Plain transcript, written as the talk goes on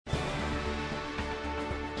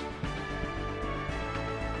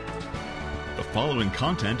following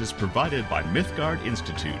content is provided by Mythgard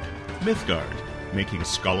Institute. Mythgard, making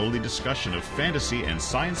scholarly discussion of fantasy and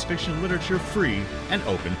science fiction literature free and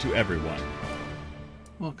open to everyone.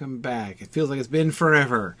 Welcome back. It feels like it's been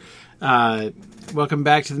forever. Welcome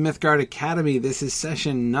back to the Mythgard Academy. This is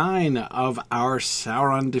session 9 of our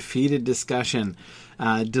Sauron defeated discussion.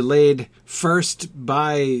 Delayed first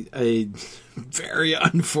by a very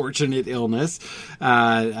unfortunate illness.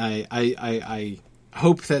 I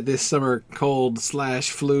hope that this summer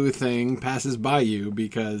cold/flu thing passes by you,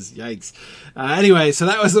 because yikes. Anyway, so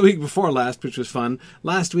that was the week before last, which was fun.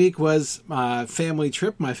 Last week was a family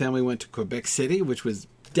trip. My family went to Quebec City, which was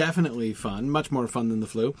definitely fun, much more fun than the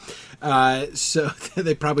flu. So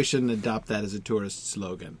they probably shouldn't adopt that as a tourist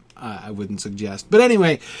slogan. I wouldn't suggest. But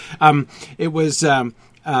anyway, it was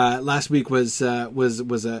last week was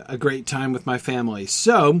a great time with my family.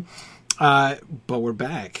 So, but we're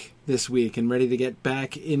back this week and ready to get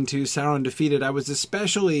back into Sauron Defeated. I was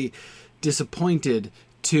especially disappointed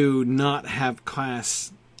to not have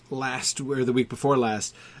class the week before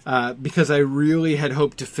last, because I really had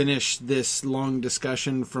hoped to finish this long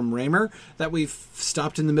discussion from Raymer that we've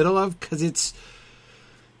stopped in the middle of, because it's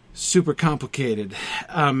super complicated.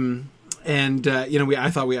 I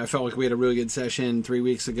felt like we had a really good session 3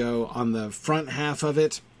 weeks ago on the front half of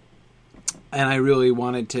it, and I really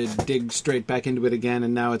wanted to dig straight back into it again,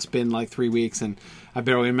 and now it's been like 3 weeks, and I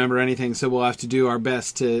barely remember anything, so we'll have to do our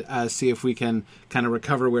best to see if we can kind of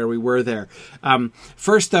recover where we were there.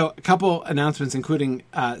 First, though, a couple announcements, including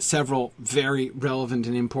several very relevant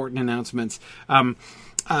and important announcements.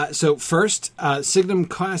 So first, Signum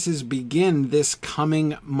classes begin this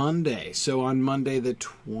coming Monday. So on Monday the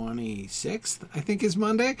 26th, I think is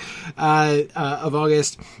Monday, of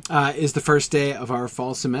August, is the first day of our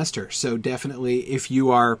fall semester. So definitely, if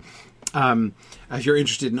you are... if you're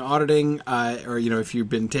interested in auditing, or if you've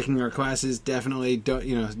been taking our classes, definitely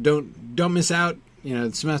don't miss out.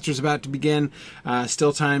 The semester's about to begin.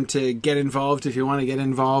 Still time to get involved if you want to get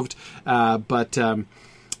involved. But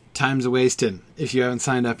time's a wasting if you haven't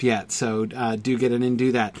signed up yet. So do get in and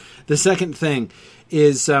do that. The second thing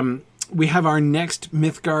is we have our next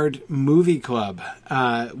Mythgard movie club,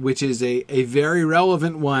 which is a very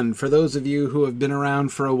relevant one for those of you who have been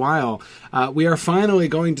around for a while. We are finally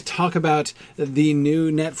going to talk about the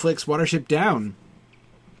new Netflix Watership Down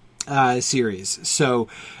series. So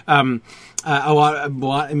a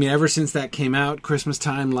lot. I mean, ever since that came out, Christmas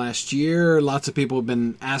time last year, lots of people have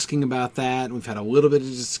been asking about that. We've had a little bit of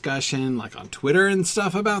discussion, like on Twitter and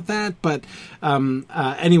stuff about that. But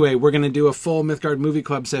anyway, we're going to do a full Mythgard Movie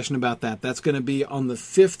Club session about that. That's going to be on the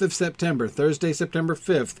 5th of September, Thursday, September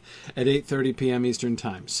 5th at 8:30 p.m. Eastern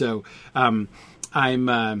Time. So I'm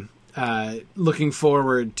looking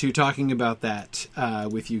forward to talking about that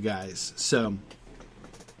with you guys. So...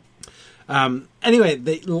 anyway,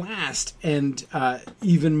 the last and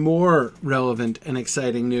even more relevant and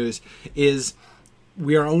exciting news is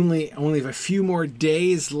we are only have a few more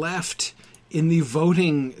days left in the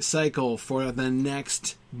voting cycle for the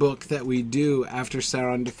next book that we do after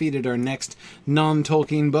Sauron Defeated, our next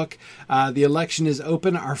non-Tolkien book. The election is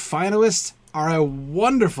open. Our finalists are a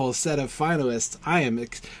wonderful set of finalists. I am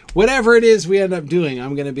whatever it is we end up doing,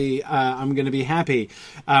 I'm going to be happy.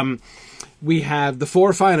 We have the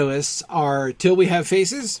 4 finalists are Till We Have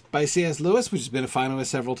Faces by C.S. Lewis, which has been a finalist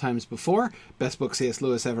several times before. Best book C.S.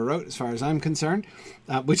 Lewis ever wrote, as far as I'm concerned,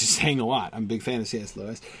 which is saying a lot. I'm a big fan of C.S.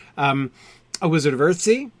 Lewis. A Wizard of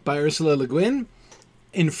Earthsea by Ursula Le Guin.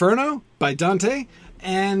 Inferno by Dante.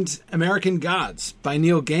 And American Gods by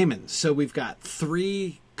Neil Gaiman. So we've got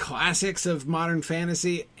 3 classics of modern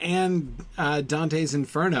fantasy and Dante's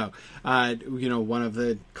Inferno, one of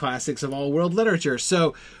the classics of all world literature.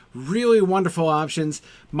 So really wonderful options.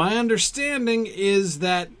 My understanding is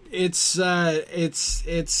that it's down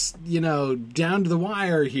to the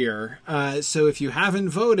wire here. So if you haven't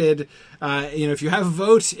voted, if you have a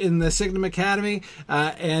vote in the Signum Academy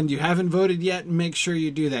and you haven't voted yet, make sure you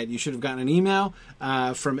do that. You should have gotten an email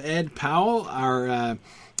from Ed Powell, our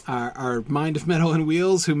mind of metal and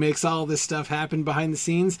wheels, who makes all this stuff happen behind the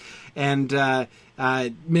scenes, and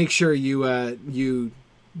make sure you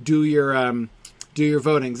do your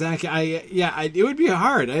voting. Zach, it would be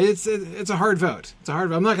hard. It's a hard vote. It's a hard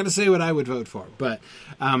vote. I'm not going to say what I would vote for, but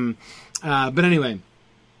anyway,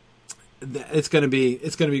 it's going to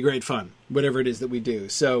be great fun, whatever it is that we do.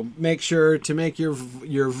 So make sure to make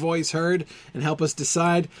your voice heard and help us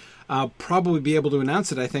decide. I'll probably be able to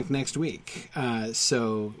announce it, I think, next week.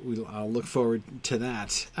 So I'll look forward to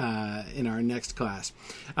that in our next class.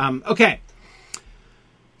 Okay.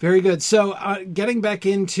 Very good. So getting back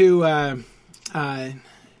into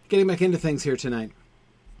things here tonight.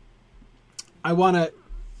 I want to...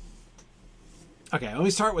 Okay, let me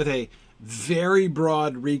start with a very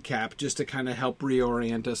broad recap just to kind of help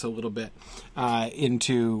reorient us a little bit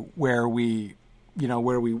into where we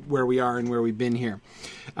are and where we've been here.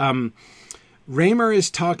 Raymer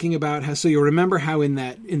is talking about how, so you'll remember how in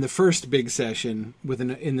the first big session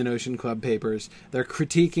in the Notion Club papers, they're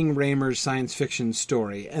critiquing Raymer's science fiction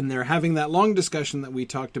story, and they're having that long discussion that we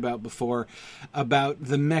talked about before about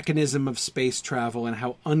the mechanism of space travel and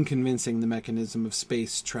how unconvincing the mechanism of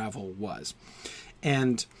space travel was.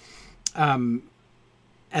 And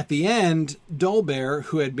at the end, Dolbear,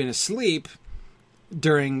 who had been asleep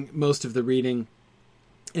during most of the reading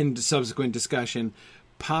and subsequent discussion,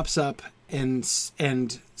 pops up and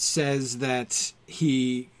says that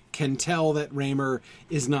he can tell that Raymer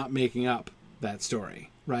is not making up that story,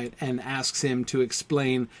 right? And asks him to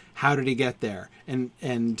explain how did he get there and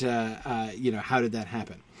how did that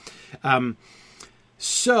happen?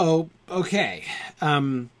 Okay.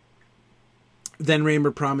 Then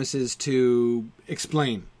Raymer promises to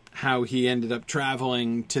explain how he ended up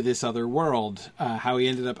traveling to this other world, how he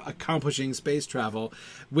ended up accomplishing space travel,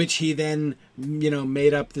 which he then,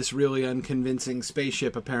 made up this really unconvincing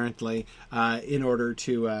spaceship, apparently, in order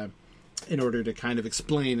to kind of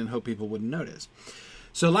explain and hope people wouldn't notice.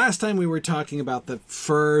 So last time we were talking about the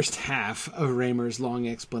first half of Raymer's long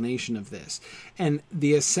explanation of this, and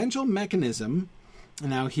the essential mechanism.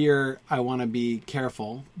 Now here, I want to be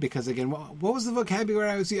careful because, again, what was the vocabulary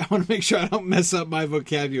I was using? I want to make sure I don't mess up my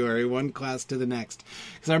vocabulary one class to the next.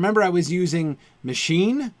 Because I remember I was using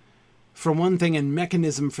machine for one thing and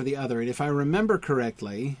mechanism for the other. And if I remember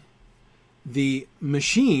correctly, the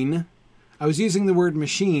machine, I was using the word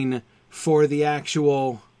machine for the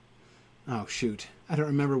actual... Oh, shoot. I don't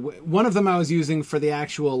remember. One of them I was using for the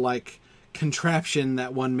actual, contraption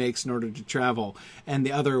that one makes in order to travel, and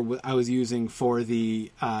the other I was using for the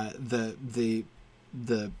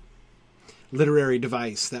literary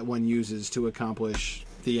device that one uses to accomplish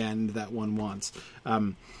the end that one wants.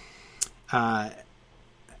 I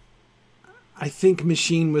think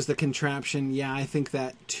machine was the contraption. Yeah, I think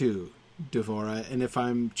that too, Devora. And if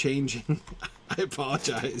I'm changing, I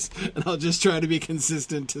apologize, and I'll just try to be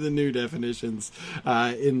consistent to the new definitions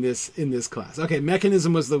in this class. Okay,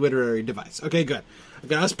 mechanism was the literary device. Okay, good.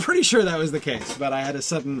 Okay, I was pretty sure that was the case, but I had a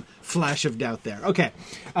sudden flash of doubt there. Okay,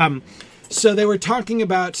 so they were talking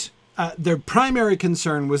about their primary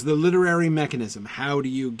concern was the literary mechanism. How do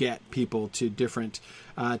you get people to different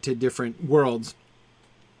worlds?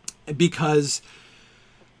 Because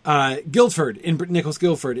Nicholas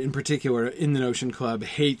Guildford in particular in the Notion Club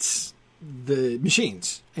hates the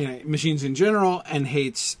machines in general, and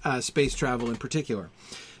hates space travel in particular.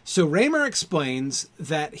 So Raymer explains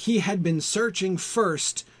that he had been searching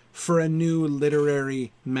first for a new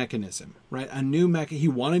literary mechanism, right? He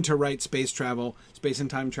wanted to write space and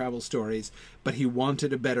time travel stories, but he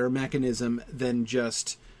wanted a better mechanism than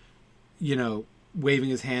just, waving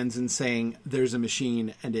his hands and saying there's a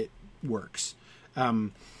machine and it works.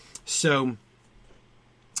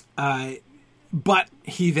 But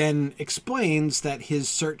he then explains that his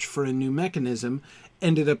search for a new mechanism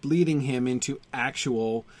ended up leading him into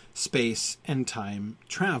actual space and time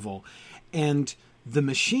travel. And the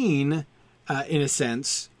machine, in a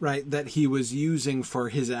sense, right, that he was using for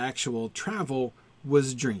his actual travel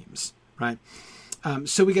was dreams, right?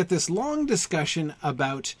 So we get this long discussion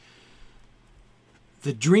about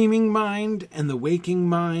the dreaming mind and the waking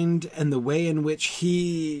mind and the way in which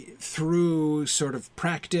he, through sort of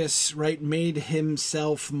practice, right, made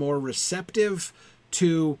himself more receptive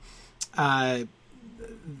to, the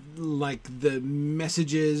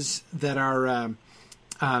messages that are,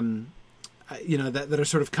 that are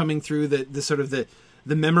sort of coming through the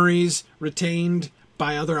memories retained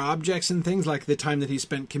by other objects and things, like the time that he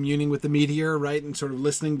spent communing with the meteor, right, and sort of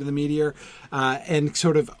listening to the meteor, and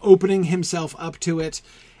sort of opening himself up to it.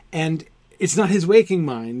 And it's not his waking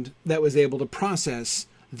mind that was able to process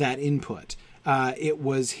that input. It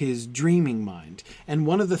was his dreaming mind. And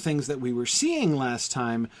one of the things that we were seeing last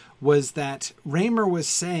time was that Raymer was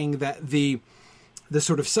saying that the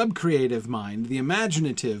sort of subcreative mind, the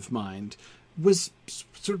imaginative mind, was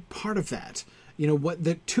sort of part of that. What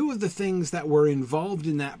the two of the things that were involved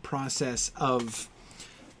in that process of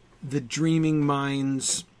the dreaming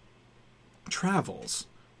mind's travels,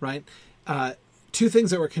 right? Two things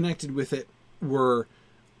that were connected with it were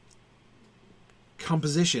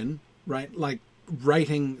composition, right? Like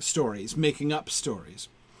writing stories, making up stories.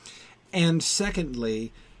 And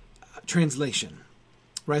secondly, translation,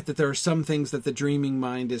 right? That there are some things that the dreaming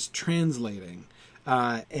mind is translating,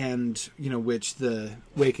 and which the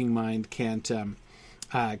waking mind can't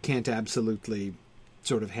absolutely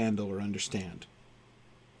sort of handle or understand.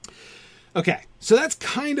 Okay, so that's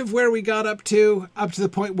kind of where we got up to the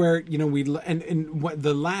point where, and what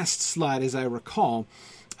the last slide, as I recall,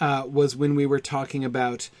 was when we were talking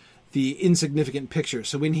about the insignificant picture.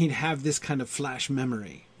 So when he'd have this kind of flash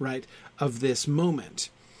memory, right, of this moment,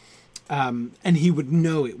 and he would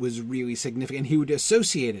know it was really significant. He would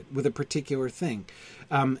associate it with a particular thing,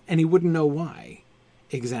 and he wouldn't know why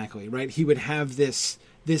exactly, right? He would have this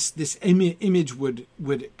image would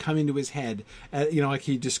come into his head, like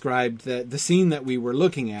he described the scene that we were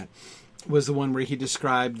looking at was the one where he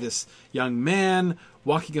described this young man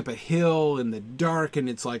walking up a hill in the dark, and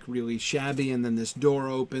it's like really shabby, and then this door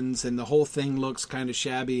opens and the whole thing looks kind of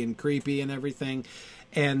shabby and creepy and everything,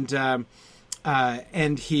 and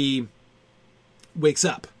he wakes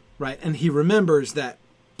up, right, and he remembers that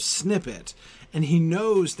snippet, and he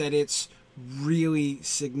knows that it's really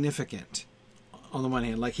significant. On the one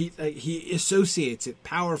hand, like he associates it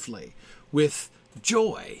powerfully with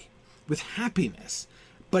joy, with happiness,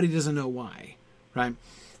 but he doesn't know why, right?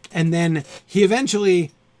 And then he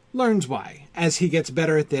eventually learns why as he gets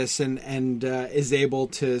better at this and is able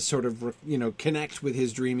to sort of, connect with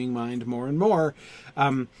his dreaming mind more and more.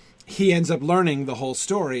 He ends up learning the whole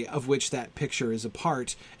story of which that picture is a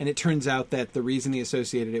part. And it turns out that the reason he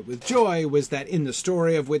associated it with joy was that in the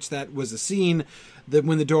story of which that was a scene, that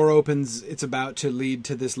when the door opens, it's about to lead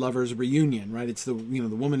to this lover's reunion, right? It's the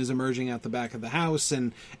woman is emerging out the back of the house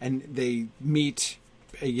and they meet,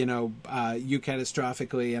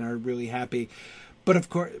 eucatastrophically and are really happy. But of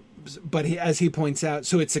course, as he points out,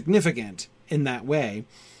 so it's significant in that way.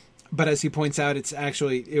 But as he points out,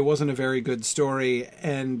 it wasn't a very good story,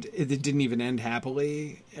 and it didn't even end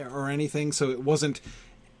happily or anything. So it wasn't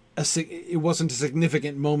a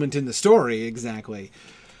significant moment in the story exactly.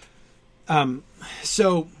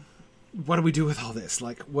 So what do we do with all this?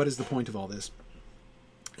 Like, what is the point of all this?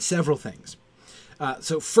 Several things.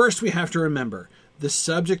 So first we have to remember the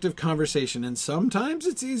subject of conversation, and sometimes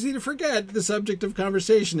it's easy to forget the subject of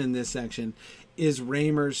conversation in this section, is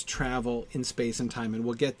Raymer's travel in space and time. And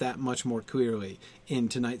we'll get that much more clearly in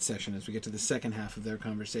tonight's session as we get to the second half of their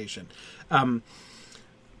conversation. But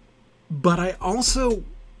I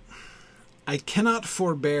cannot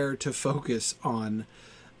forbear to focus on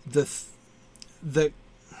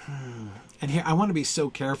and here I want to be so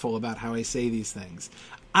careful about how I say these things.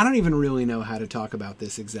 I don't even really know how to talk about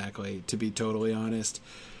this exactly, to be totally honest.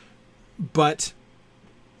 But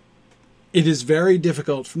it is very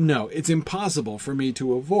difficult. No, it's impossible for me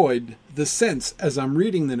to avoid the sense as I'm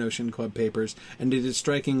reading the Notion Club papers, and it is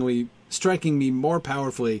striking me more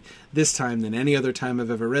powerfully this time than any other time I've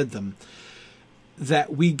ever read them,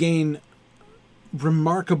 that we gain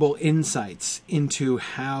remarkable insights into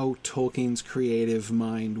how Tolkien's creative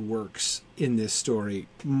mind works in this story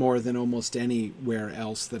more than almost anywhere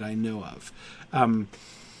else that I know of. And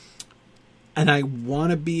I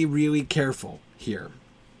want to be really careful here.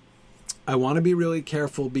 I want to be really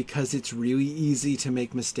careful because it's really easy to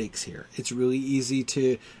make mistakes here. It's really easy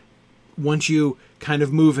to, once you kind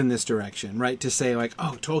of move in this direction, right, to say like,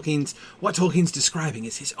 oh, what Tolkien's describing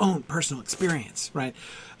is his own personal experience, right?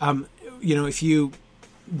 Once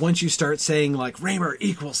you start saying like Raymer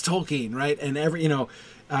equals Tolkien, right, and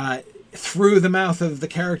through the mouth of the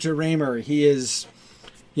character Raymer, he is,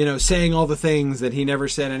 saying all the things that he never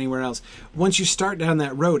said anywhere else. Once you start down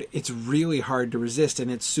that road, it's really hard to resist,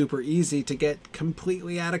 and it's super easy to get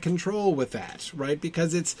completely out of control with that, right?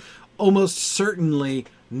 Because it's almost certainly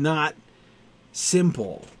not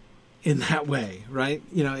simple in that way, right?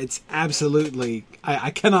 It's absolutely,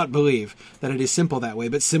 I cannot believe that it is simple that way,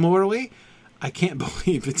 but similarly, I can't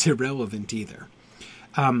believe it's irrelevant either.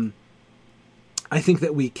 I think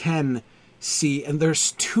that we can see, and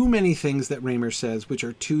there's too many things that Raymer says which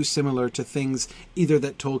are too similar to things either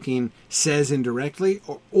that Tolkien says indirectly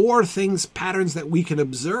or patterns that we can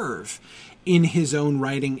observe in his own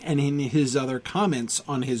writing and in his other comments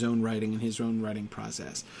on his own writing and his own writing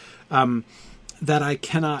process, that I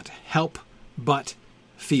cannot help but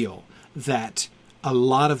feel that a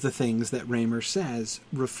lot of the things that Raymer says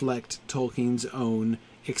reflect Tolkien's own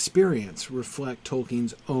experience, reflect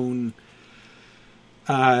Tolkien's own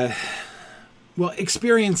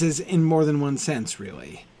experiences in more than one sense,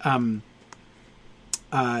 really.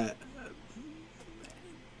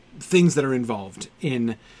 Things that are involved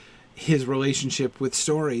in his relationship with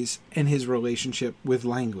stories and his relationship with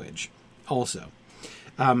language also.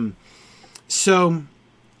 So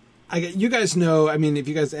you guys know, I mean, if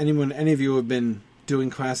you guys, any of you have been doing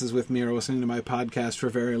classes with me or listening to my podcast for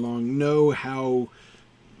very long, know how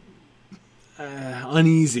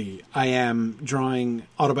uneasy I am drawing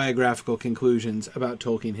autobiographical conclusions about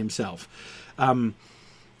Tolkien himself.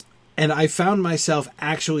 And I found myself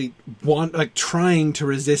actually trying to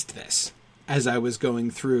resist this as I was going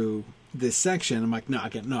through this section. I'm like,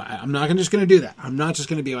 I'm not just going to do that. I'm not just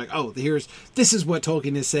going to be like, oh, this is what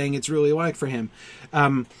Tolkien is saying it's really like for him.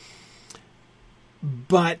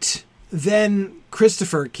 But then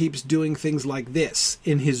Christopher keeps doing things like this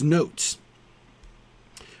in his notes.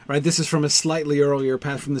 Right, this is from a slightly earlier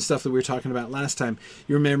path from the stuff that we were talking about last time.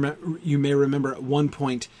 You may remember at one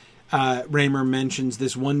point, Raymer mentions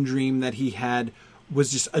this one dream that he had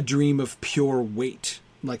was just a dream of pure weight.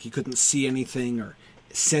 Like he couldn't see anything or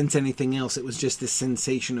sense anything else. It was just this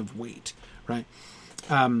sensation of weight, right?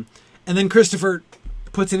 And then Christopher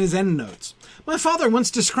puts in his endnotes. My father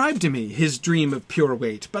once described to me his dream of pure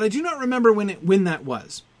weight, but I do not remember when that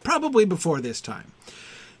was. Probably before this time.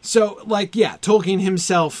 So, Tolkien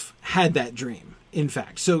himself had that dream. In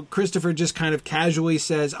fact, so Christopher just kind of casually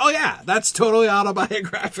says, oh yeah, that's totally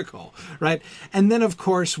autobiographical, right? And then, of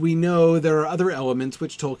course, we know there are other elements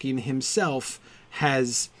which Tolkien himself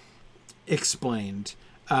has explained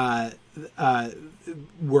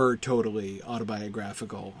were totally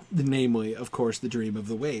autobiographical, namely, of course, the Dream of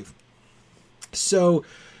the Wave. So,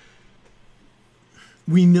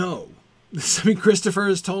 we know. Christopher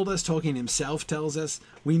has told us, Tolkien himself tells us,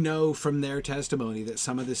 we know from their testimony that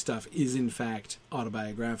some of this stuff is in fact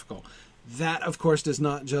autobiographical. That, of course, does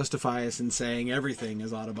not justify us in saying everything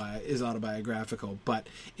is autobiographical, but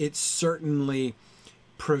it certainly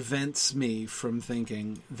prevents me from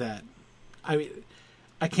thinking that, I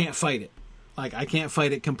can't fight it. I can't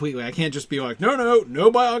fight it completely. I can't just be like,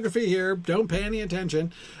 no biography here, don't pay any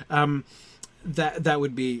attention. That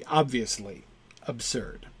would be obviously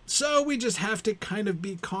absurd. So we just have to kind of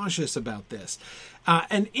be cautious about this.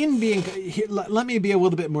 And in being, let me be a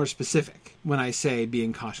little bit more specific when I say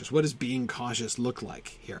being cautious. What does being cautious look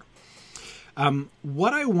like here?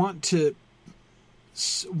 What I want to,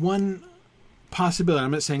 one possibility,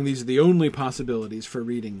 I'm not saying these are the only possibilities for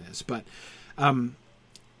reading this, but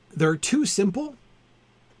there are two simple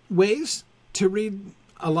ways to read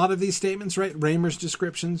a lot of these statements, right? Raymer's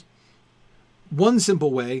descriptions. One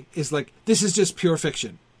simple way is this is just pure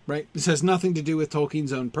fiction. Right? This has nothing to do with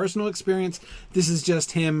Tolkien's own personal experience. This is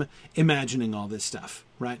just him imagining all this stuff,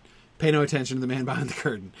 right? Pay no attention to the man behind the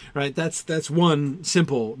curtain, right? That's one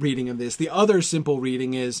simple reading of this. The other simple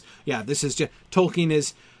reading is, this is just Tolkien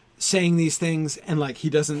is saying these things and he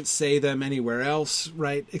doesn't say them anywhere else,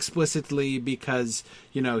 right? Explicitly because,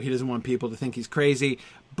 he doesn't want people to think he's crazy.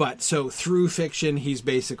 But so through fiction, he's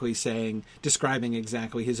basically describing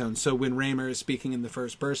exactly his own. So when Raymer is speaking in the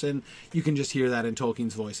first person, you can just hear that in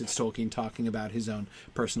Tolkien's voice. It's Tolkien talking about his own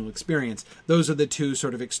personal experience. Those are the two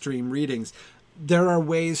sort of extreme readings. There are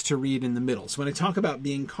ways to read in the middle. So when I talk about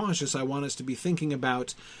being cautious, I want us to be thinking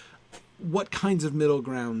about what kinds of middle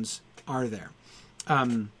grounds are there.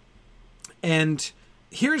 And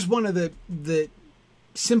here's one of the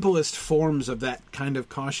simplest forms of that kind of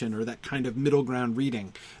caution or that kind of middle ground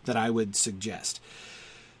reading that I would suggest.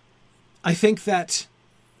 I think that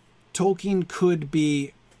Tolkien could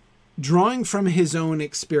be drawing from his own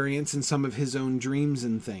experience and some of his own dreams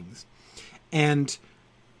and things, and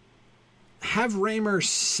have Raymer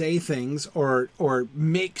say things or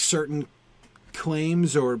make certain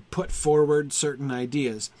claims or put forward certain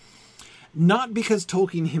ideas, not because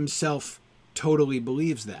Tolkien himself totally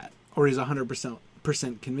believes that or is 100%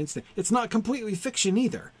 convinced that it's not completely fiction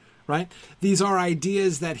either, right? These are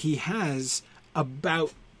ideas that he has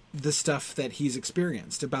about the stuff that he's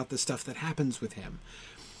experienced, about the stuff that happens with him.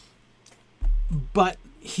 But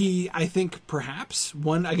I think perhaps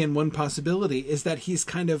one possibility is that he's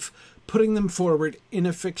kind of putting them forward in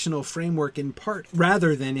a fictional framework in part,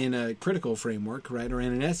 rather than in a critical framework, right? Or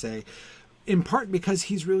in an essay, in part because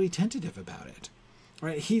he's really tentative about it,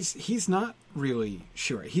 right? He's not really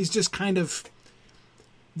sure. He's just kind of,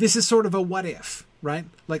 this is sort of a what if, right?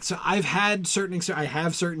 So I have certain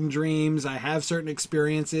dreams, I have certain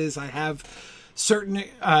experiences, I have certain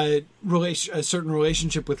certain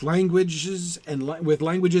relationship with languages and with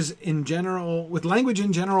languages in general, with language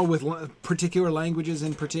in general, with particular languages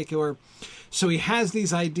in particular. So he has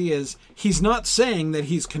these ideas. He's not saying that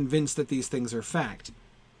he's convinced that these things are fact,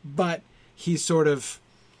 but he's sort of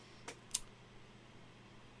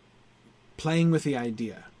playing with the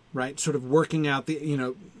idea, right? Sort of working out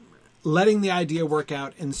letting the idea work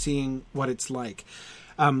out and seeing what it's like.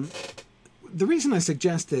 The reason I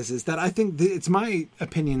suggest this is that I think it's my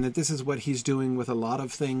opinion that this is what he's doing with a lot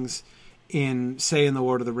of things in The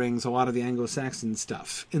Lord of the Rings, a lot of the Anglo-Saxon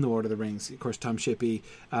stuff in The Lord of the Rings. Of course, Tom Shippey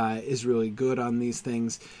is really good on these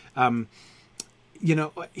things.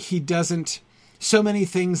 He doesn't... so many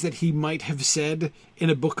things that he might have said in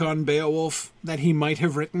a book on Beowulf that he might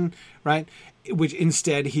have written, right? Which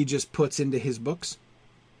instead he just puts into his books.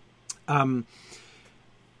 And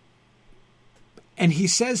he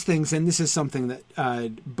says things, and this is something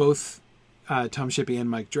that both Tom Shippey and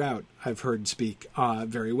Mike Drought I've heard speak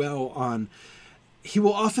very well on. He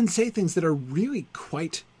will often say things that are really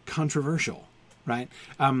quite controversial, right?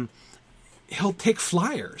 He'll take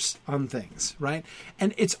flyers on things, right?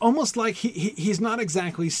 And it's almost like he's not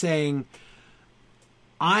exactly saying,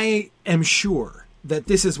 I am sure that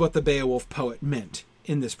this is what the Beowulf poet meant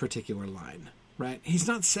in this particular line, right? He's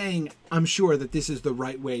not saying, I'm sure that this is the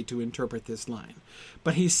right way to interpret this line.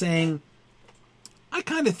 But he's saying, I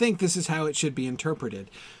kind of think this is how it should be interpreted.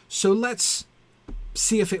 So let's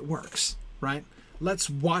see if it works, right?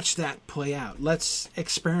 Let's watch that play out. Let's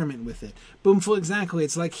experiment with it. Boomful, exactly.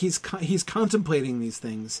 It's like he's contemplating these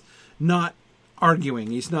things, not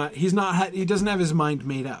arguing. He doesn't have his mind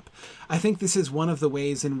made up. I think this is one of the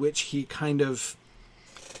ways in which he kind of,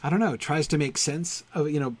 I don't know, tries to make sense of,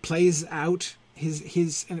 plays out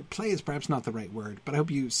his and play is perhaps not the right word, but I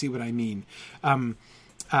hope you see what I mean.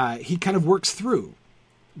 He kind of works through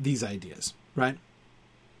these ideas, right?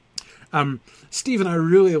 Stephen, I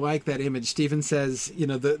really like that image. Stephen says,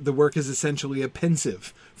 the work is essentially a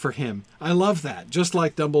pensive for him. I love that. Just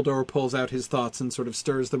like Dumbledore pulls out his thoughts and sort of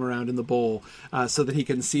stirs them around in the bowl so that he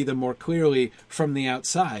can see them more clearly from the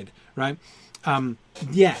outside, right?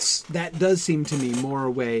 Yes, that does seem to me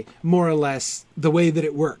more or less the way that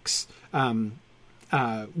it works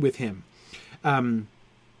with him.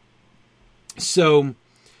 So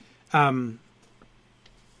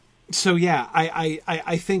yeah,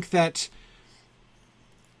 I think that,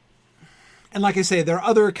 and like I say, there are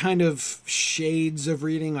other kind of shades of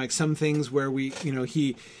reading, like some things where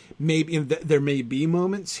there may be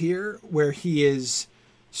moments here where he is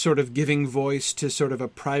sort of giving voice to sort of a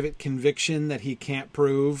private conviction that he can't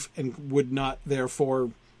prove and would not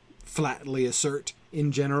therefore flatly assert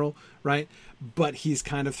in general, right? But he's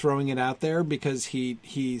kind of throwing it out there because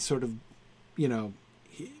he sort of,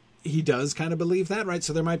 he does kind of believe that, right?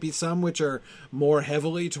 So there might be some which are more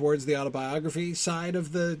heavily towards the autobiography side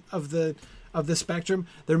of the spectrum.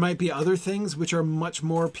 There might be other things which are much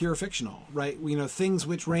more pure fictional, right? Things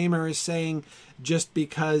which Raymer is saying just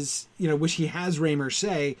because, which he has Raymer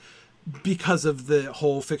say because of the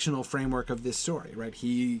whole fictional framework of this story, right?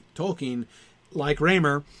 Tolkien, like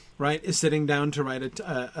Raymer, right, is sitting down to write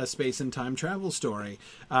a space and time travel story.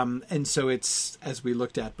 And so it's, as we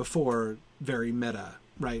looked at before, very meta,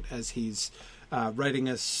 right? As he's writing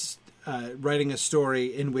a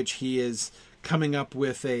story in which he is coming up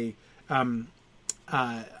with an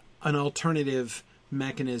alternative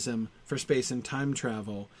mechanism for space and time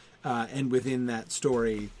travel, and within that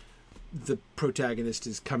story, the protagonist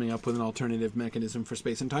is coming up with an alternative mechanism for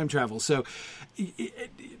space and time travel. So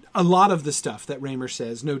a lot of the stuff that Raymer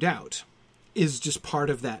says, no doubt, is just part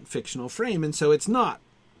of that fictional frame, and so it's not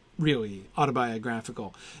really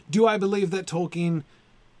autobiographical. Do I believe that Tolkien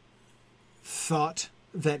thought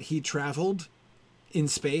that he traveled in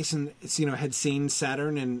space and had seen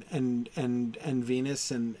Saturn and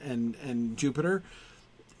Venus and Jupiter?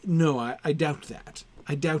 No, I doubt that.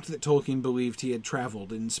 I doubt that Tolkien believed he had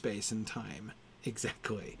traveled in space and time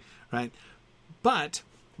exactly, right? But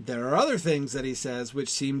there are other things that he says which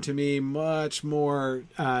seem to me much more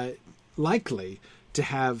likely to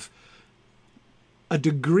have a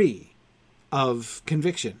degree of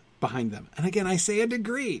conviction behind them. And again, I say a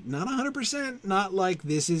degree, not 100%, not like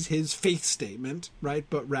this is his faith statement, right?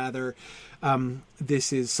 But rather,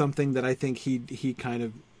 this is something that I think he kind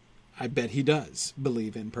of, I bet he does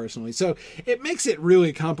believe in personally. So it makes it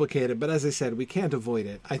really complicated, but as I said, we can't avoid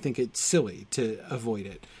it. I think it's silly to avoid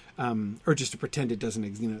it, or just to pretend it doesn't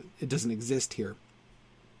exist here.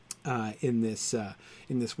 In this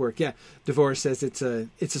work, yeah. DeVore says it's a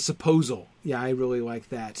supposal. Yeah, I really like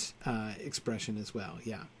that expression as well.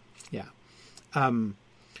 Yeah.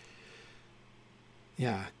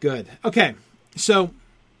 Good. Okay, so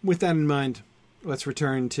with that in mind, let's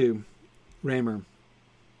return to Raymer.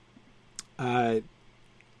 This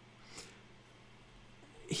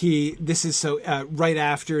is so right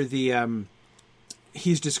after the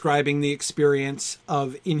he's describing the experience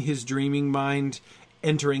of, in his dreaming mind,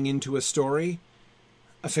 entering into a story,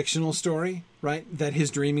 a fictional story, right, that his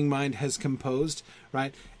dreaming mind has composed,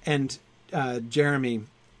 right? And Jeremy,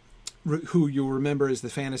 who you'll remember is the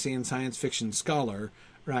fantasy and science fiction scholar,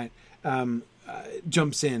 right,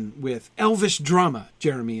 jumps in with elvish drama,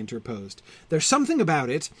 Jeremy interposed. There's something about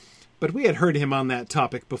it, but we had heard him on that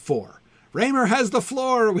topic before. Raymer has the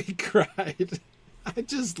floor, we cried. I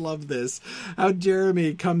just love this. How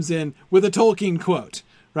Jeremy comes in with a Tolkien quote,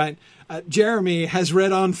 right? Jeremy has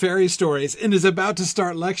read on fairy stories and is about to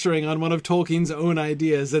start lecturing on one of Tolkien's own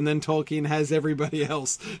ideas, and then Tolkien has everybody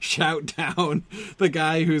else shout down the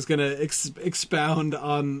guy who's going to expound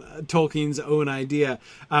on Tolkien's own idea.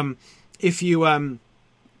 If you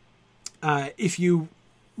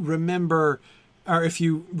remember, or if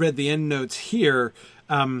you read the endnotes here,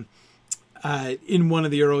 in one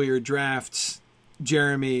of the earlier drafts,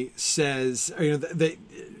 Jeremy says,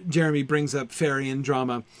 Jeremy brings up fairy and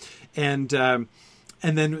drama, and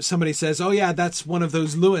then somebody says, "Oh yeah, that's one of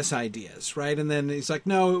those Lewis ideas, right?" And then he's like,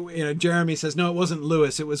 "No," Jeremy says, "No, it wasn't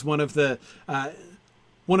Lewis. It was one of the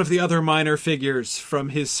other minor figures from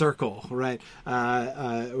his circle, right?"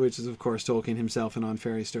 Which is, of course, Tolkien himself and on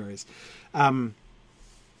fairy stories.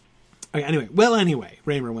 Anyway,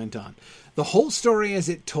 Raymer went on. The whole story as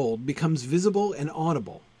it told becomes visible and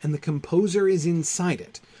audible, and the composer is inside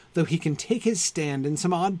it, though he can take his stand in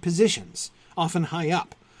some odd positions, often high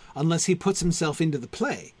up, unless he puts himself into the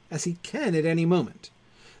play, as he can at any moment.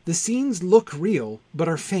 The scenes look real, but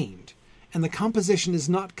are feigned, and the composition is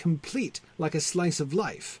not complete like a slice of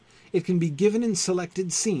life. It can be given in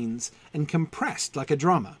selected scenes and compressed like a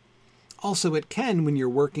drama. Also, it can, when you're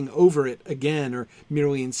working over it again or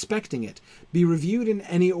merely inspecting it, be reviewed in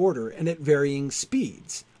any order and at varying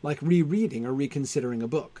speeds, like rereading or reconsidering a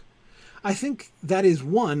book. I think that is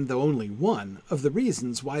one, though only one, of the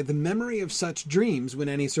reasons why the memory of such dreams, when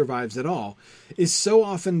any survives at all, is so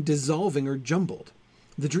often dissolving or jumbled.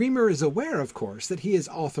 The dreamer is aware, of course, that he is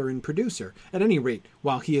author and producer, at any rate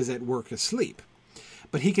while he is at work asleep.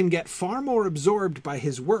 But he can get far more absorbed by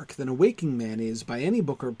his work than a waking man is by any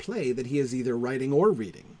book or play that he is either writing or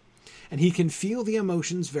reading. And he can feel the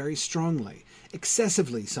emotions very strongly,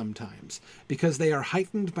 excessively sometimes, because they are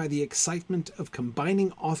heightened by the excitement of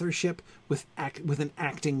combining authorship with an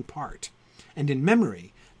acting part. And in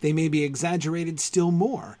memory, they may be exaggerated still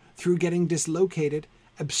more through getting dislocated,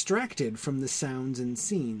 abstracted from the sounds and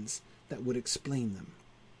scenes that would explain them.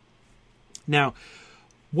 Now,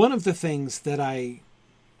 one of the things that I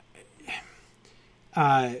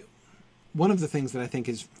think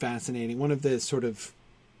is fascinating, one of the sort of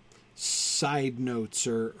side notes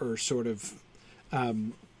or sort of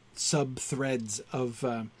sub threads of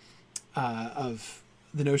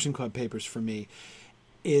the Notion Club papers for me,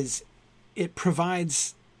 is it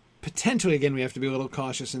provides potentially, again, we have to be a little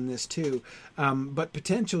cautious in this too, but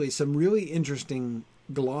potentially some really interesting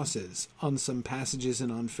glosses on some passages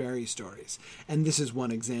and on fairy stories. And this is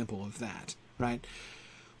one example of that, right?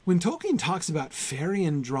 When Tolkien talks about fairy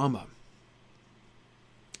and drama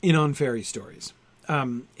in On Fairy Stories,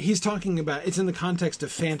 he's talking about, it's in the context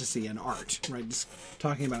of fantasy and art, right? Just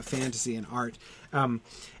talking about fantasy and art.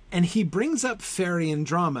 And he brings up fairy and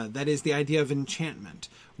drama, that is the idea of enchantment,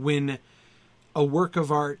 when a work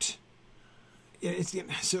of art,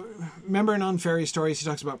 so remember in On Fairy Stories, he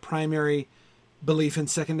talks about primary belief and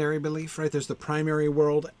secondary belief, right? There's the primary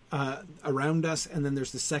world around us, and then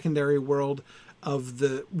there's the secondary world of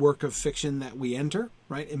the work of fiction that we enter,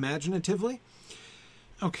 right, imaginatively.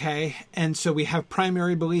 Okay, and so we have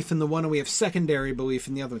primary belief in the one, and we have secondary belief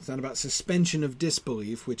in the other. It's not about suspension of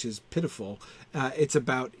disbelief, which is pitiful. It's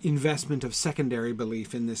about investment of secondary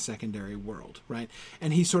belief in this secondary world, right?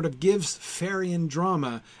 And he sort of gives fairy and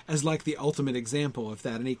drama as like the ultimate example of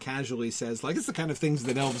that, and he casually says, like, it's the kind of things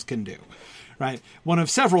that elves can do, right? One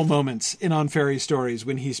of several moments in On Fairy Stories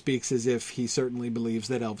when he speaks as if he certainly believes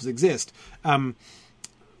that elves exist.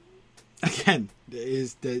 Again,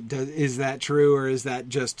 is that true, or is that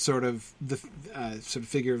just sort of the sort of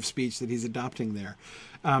figure of speech that he's adopting there?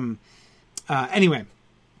 Anyway,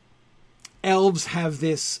 elves have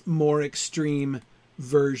this more extreme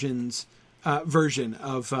version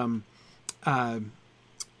of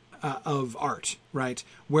art, right?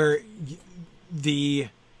 Where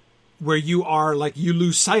you are, like, you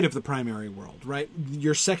lose sight of the primary world, right?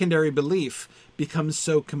 Your secondary belief becomes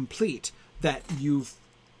so complete that you've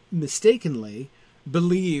mistakenly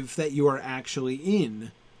believe that you are actually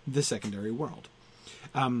in the secondary world.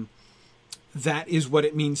 That is what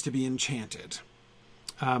it means to be enchanted.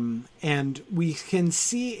 And we can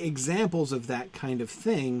see examples of that kind of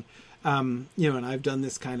thing, and I've done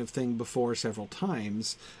this kind of thing before several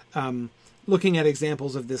times, looking at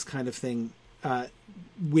examples of this kind of thing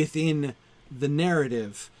within the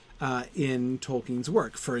narrative in Tolkien's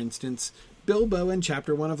work. For instance, Bilbo in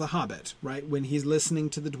Chapter 1 of The Hobbit, right? When he's listening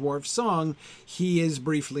to the dwarf song, he is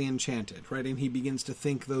briefly enchanted, right? And he begins to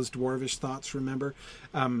think those dwarvish thoughts, remember?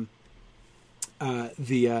 When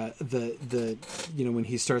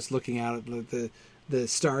he starts looking out at the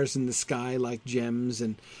stars in the sky like gems,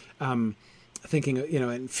 and thinking,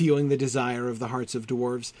 and feeling the desire of the hearts of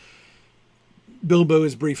dwarves, Bilbo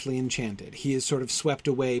is briefly enchanted. He is sort of swept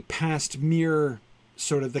away past mere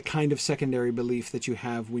sort of the kind of secondary belief that you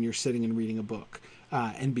have when you're sitting and reading a book,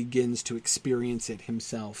 and begins to experience it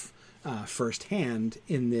himself firsthand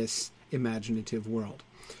in this imaginative world.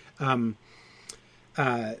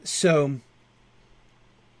 So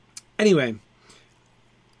anyway,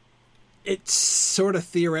 it's sort of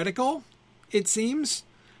theoretical, it seems,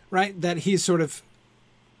 right? That he's sort of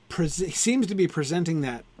seems to be presenting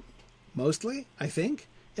that mostly, I think,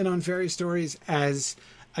 in On Fairy Stories as,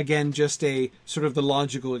 again, just a sort of the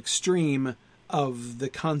logical extreme of the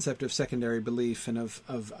concept of secondary belief and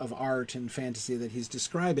of art and fantasy that he's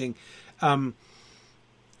describing.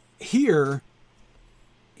 Here,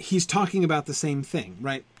 he's talking about the same thing,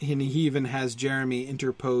 right? And he even has Jeremy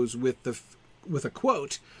interpose with a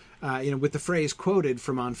quote, with the phrase quoted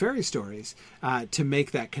from On Fairy Stories, to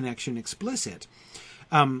make that connection explicit.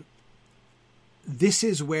 This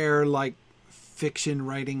is where, like, fiction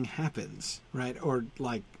writing happens, right? Or,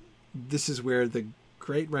 like, this is where the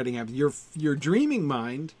great writing happens. Your dreaming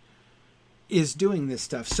mind is doing this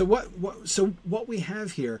stuff. So what we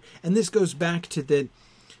have here, and this goes back to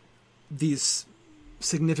these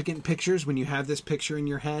significant pictures, when you have this picture in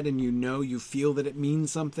your head and you feel that it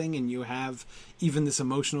means something, and you have even this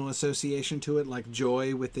emotional association to it, like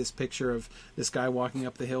joy with this picture of this guy walking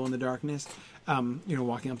up the hill in the darkness,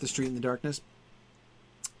 walking up the street in the darkness.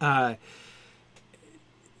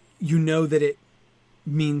 You know that it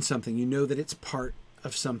means something. You know that it's part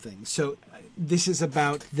of something. So this is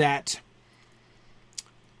about that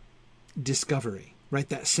discovery, right?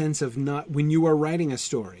 That sense of when you are writing a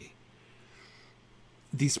story,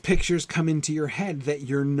 these pictures come into your head that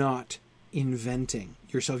you're not inventing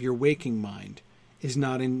yourself. Your waking mind is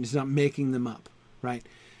not making them up, right?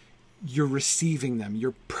 You're receiving them.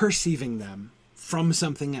 You're perceiving them from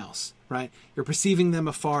something else, right? You're perceiving them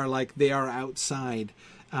afar, like they are outside,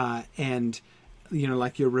 and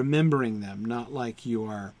like you're remembering them, not like you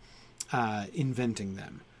are inventing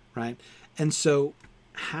them, right? And so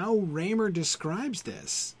how Raymer describes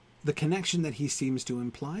this, the connection that he seems to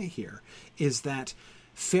imply here, is that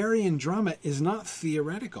fairy and drama is not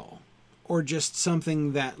theoretical or just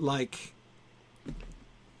something that, like,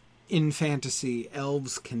 in fantasy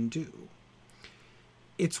elves can do.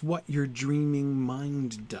 It's what your dreaming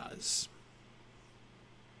mind does.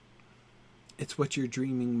 It's what your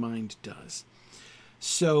dreaming mind does.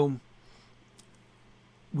 So,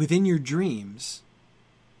 within your dreams,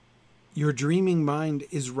 your dreaming mind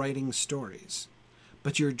is writing stories.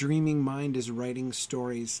 But your dreaming mind is writing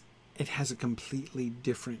stories. It has a completely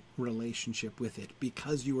different relationship with it.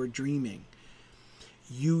 Because you are dreaming,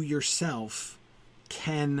 you yourself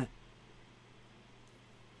can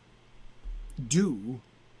do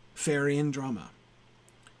fairy and drama.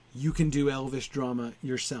 You can do elvish drama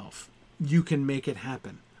yourself. You can make it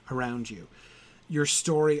happen around you. Your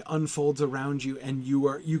story unfolds around you, and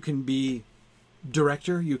you can be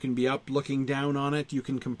director. You can be up looking down on it. You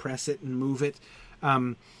can compress it and move it.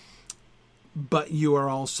 But you can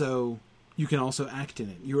also act in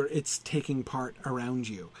it. It's taking part around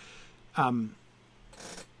you.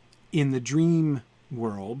 In the dream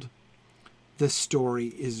world, the story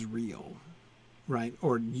is real, right?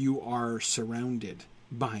 Or you are surrounded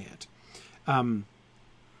by it.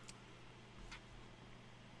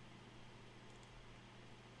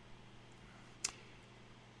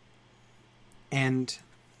 And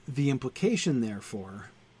the implication, therefore,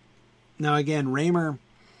 now again, Raymer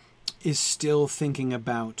is still thinking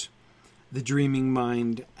about the dreaming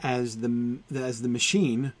mind as the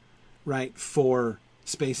machine, right, for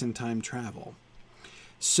space and time travel.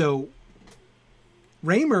 So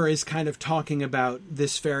Raymer is kind of talking about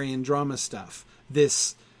this fairy and drama stuff,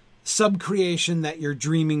 this subcreation that your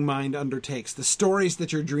dreaming mind undertakes, the stories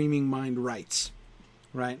that your dreaming mind writes,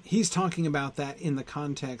 right? He's talking about that in the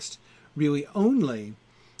context really only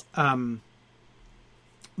in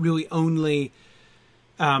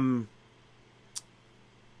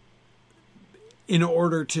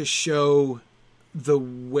order to show the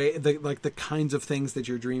way, the kinds of things that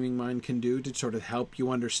your dreaming mind can do to sort of help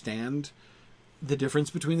you understand the difference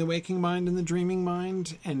between the waking mind and the dreaming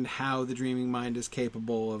mind, and how the dreaming mind is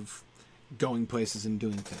capable of going places and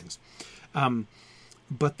doing things.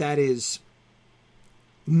 But that is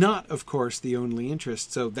not, of course, the only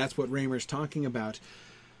interest. So that's what Raymer's talking about.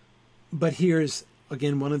 But here's,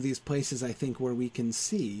 again, one of these places, I think, where we can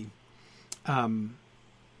see, and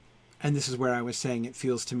this is where I was saying it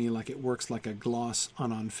feels to me like it works like a gloss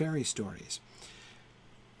on fairy stories.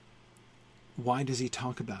 Why does he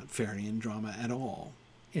talk about fairy and drama at all?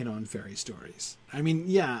 in on fairy stories. I mean,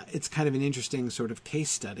 yeah, it's kind of an interesting sort of case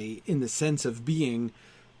study in the sense of being,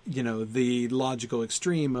 the logical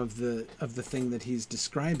extreme of the thing that he's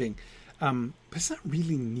describing. But it's not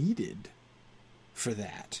really needed for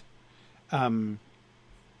that. Then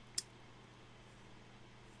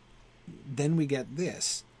we get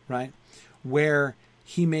this, right? Where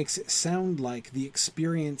he makes it sound like the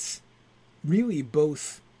experience, really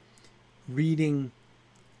both reading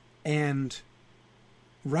and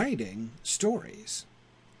writing stories,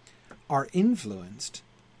 are influenced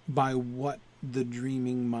by what the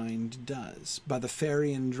dreaming mind does, by the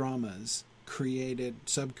Farian dramas created,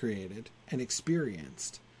 subcreated, and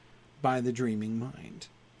experienced by the dreaming mind.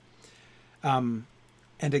 And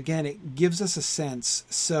again, it gives us a sense.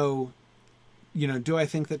 So, do I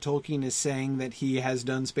think that Tolkien is saying that he has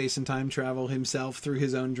done space and time travel himself through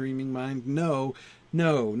his own dreaming mind? No,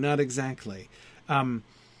 not exactly.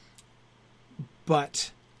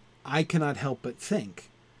 But I cannot help but think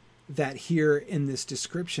that here in this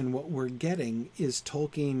description, what we're getting is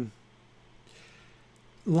Tolkien.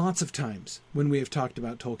 Lots of times when we have talked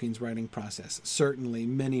about Tolkien's writing process, certainly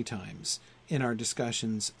many times in our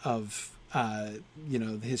discussions of, the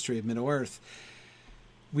history of Middle-earth,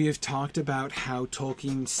 we have talked about how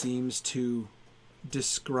Tolkien seems to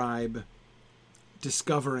describe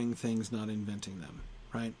discovering things, not inventing them,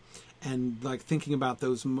 right? And like thinking about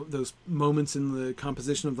those moments in the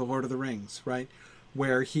composition of The Lord of the Rings, right?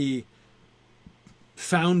 Where he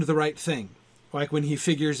found the right thing, like when he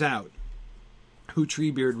figures out who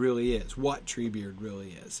Treebeard really is, what Treebeard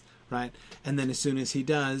really is, right? And then as soon as he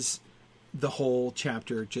does, the whole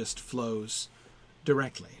chapter just flows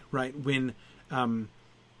directly, right? When,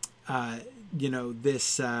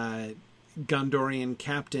 this Gondorian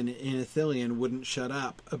captain in Ithilien wouldn't shut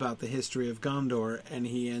up about the history of Gondor, and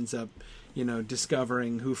he ends up,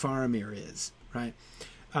 discovering who Faramir is, right?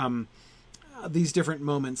 These different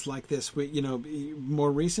moments like this,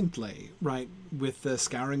 more recently, right, with the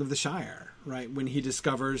Scouring of the Shire, right, when he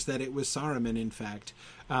discovers that it was Saruman, in fact,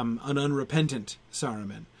 an unrepentant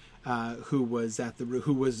Saruman, who was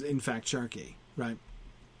in fact Sharky, right?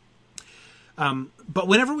 But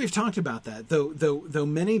whenever we've talked about that, though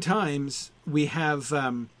many times we have,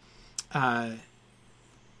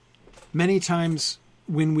 many times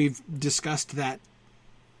when we've discussed that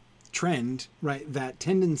trend, right, that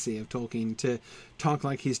tendency of Tolkien to talk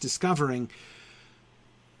like he's discovering,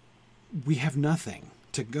 we have nothing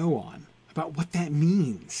to go on about what that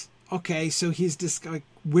means. Okay, so he's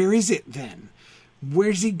where is it then?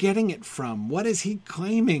 Where's he getting it from? What is he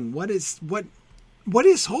claiming? What is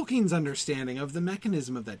Tolkien's understanding of the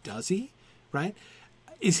mechanism of that? Does he, right?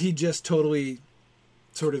 Is he just totally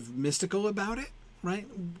sort of mystical about it, right?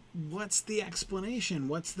 What's the explanation?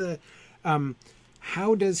 What's the,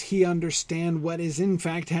 how does he understand what is in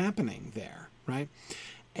fact happening there, right?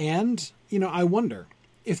 And, I wonder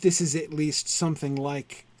if this is at least something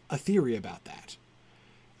like a theory about that.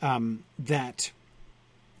 That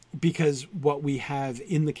because what we have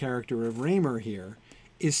in the character of Raymer here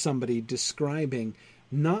is somebody describing,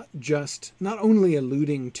 not only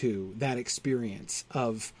alluding to that experience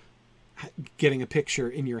of getting a picture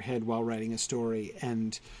in your head while writing a story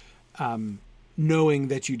and knowing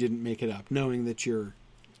that you didn't make it up, knowing that you're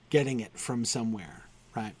getting it from somewhere,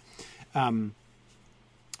 right?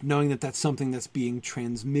 Knowing that that's something that's being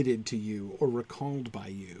transmitted to you or recalled by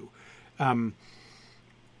you.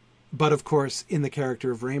 But of course, in the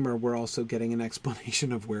character of Raymer, we're also getting an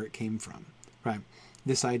explanation of where it came from, right?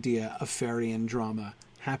 This idea of Farian drama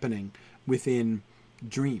happening within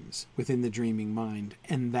dreams, within the dreaming mind,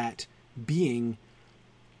 and that being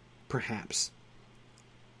perhaps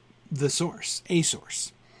a source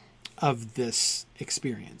of this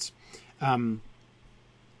experience.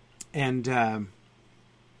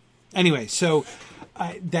 Anyway, so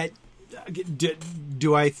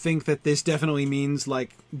do I think that this definitely means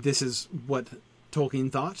like this is what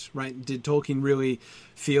Tolkien thought, right? Did Tolkien really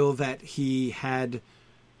feel that he had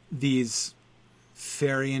these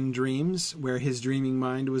Farian dreams where his dreaming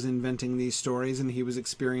mind was inventing these stories and he was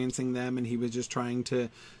experiencing them and he was just trying to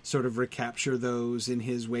sort of recapture those in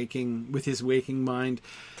his waking mind?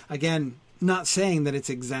 Again, not saying that it's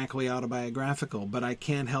exactly autobiographical, but I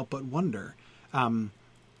can't help but wonder.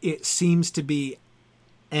 It seems to be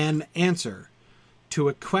an answer to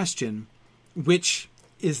a question which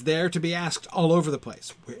is there to be asked all over the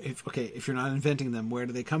place. If you're not inventing them, where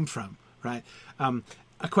do they come from, right?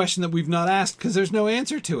 A question that we've not asked because there's no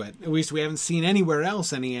answer to it. At least we haven't seen anywhere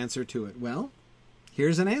else any answer to it. Well,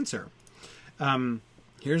 here's an answer. And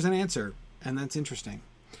that's interesting.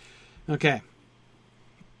 Okay.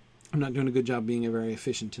 I'm not doing a good job being very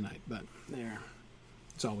efficient tonight, but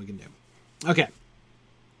That's all we can do. Okay.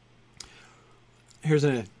 Here's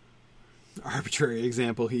an arbitrary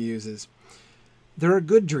example he uses. There are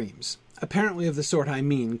good dreams, apparently of the sort I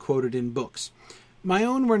mean, quoted in books. My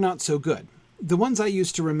own were not so good. The ones I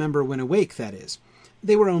used to remember when awake, that is.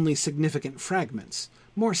 They were only significant fragments,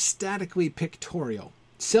 more statically pictorial,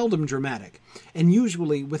 seldom dramatic, and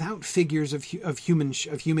usually without figures of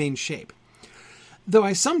humane shape. Though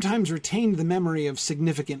I sometimes retained the memory of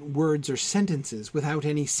significant words or sentences without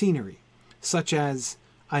any scenery, such as,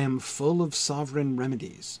 I am full of sovereign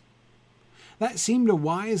remedies. That seemed a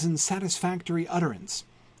wise and satisfactory utterance.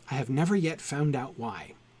 I have never yet found out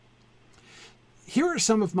why. Here are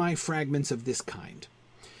some of my fragments of this kind.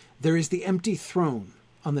 There is the empty throne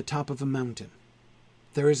on the top of a mountain.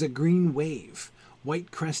 There is a green wave,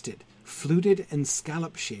 white-crested, fluted and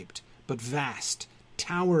scallop-shaped, but vast,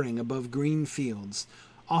 towering above green fields,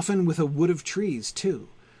 often with a wood of trees, too,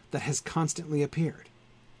 that has constantly appeared.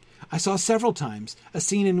 I saw several times a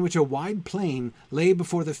scene in which a wide plain lay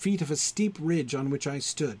before the feet of a steep ridge on which I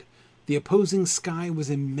stood. The opposing sky was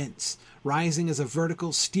immense, rising as a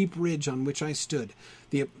vertical, steep ridge on which I stood.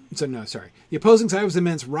 The opposing sky was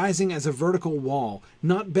immense, rising as a vertical wall,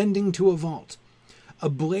 not bending to a vault,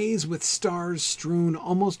 ablaze with stars strewn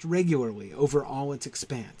almost regularly over all its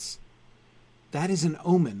expanse. That is an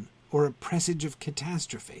omen or a presage of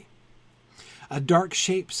catastrophe. A dark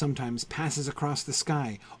shape sometimes passes across the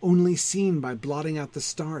sky, only seen by blotting out the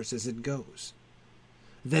stars as it goes.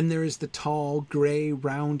 Then there is the tall, grey,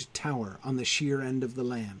 round tower on the sheer end of the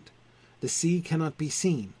land. The sea cannot be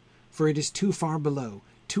seen, for it is too far below,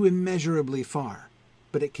 too immeasurably far,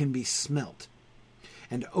 but it can be smelt.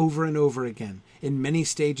 And over again, in many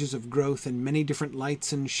stages of growth and many different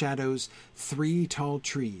lights and shadows, 3 tall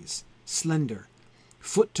trees, slender,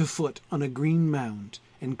 foot to foot on a green mound,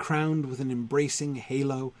 and crowned with an embracing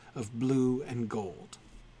halo of blue and gold.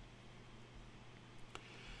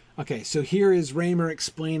 Okay, so here is Raymer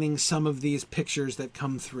explaining some of these pictures that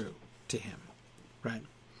come through to him, right?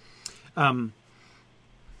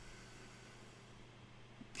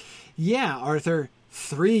 Yeah, Arthur,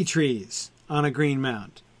 3 trees on a green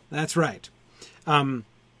mound. That's right. I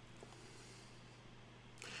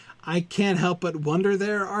can't help but wonder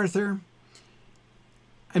there, Arthur.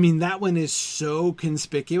 I mean, that one is so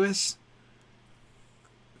conspicuous.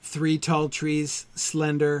 3 tall trees,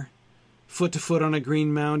 slender, foot to foot on a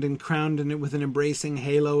green mound and crowned in it with an embracing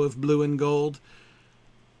halo of blue and gold.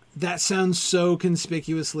 That sounds so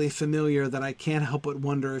conspicuously familiar that I can't help but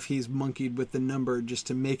wonder if he's monkeyed with the number just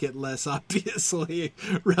to make it less obviously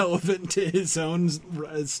relevant to his own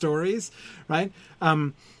stories, right?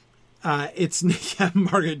 Margaret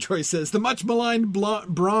Joyce says, the much maligned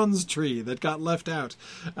bronze tree that got left out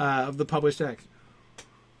of the published text.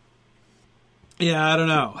 Yeah, I don't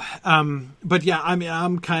know. But yeah, I mean,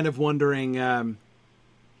 I'm kind of wondering, well,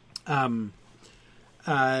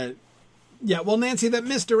 Nancy, that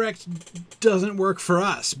misdirect doesn't work for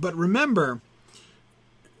us. But remember,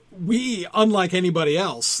 we, unlike anybody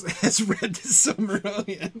else, has read the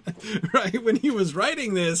Silmarillion, right? When he was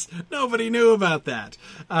writing this, nobody knew about that.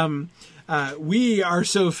 We are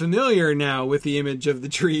so familiar now with the image of the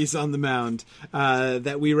trees on the mound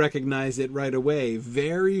that we recognize it right away.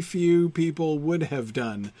 Very few people would have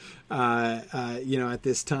done, at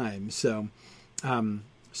this time. So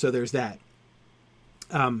there's that.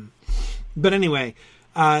 But anyway,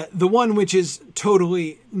 the one which is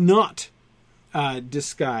totally not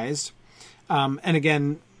disguised, and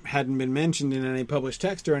again, hadn't been mentioned in any published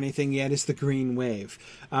text or anything yet, is the green wave.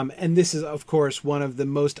 And this is, of course, one of the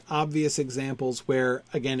most obvious examples where,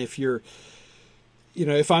 again, if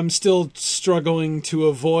I'm still struggling to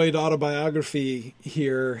avoid autobiography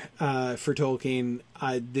here for Tolkien,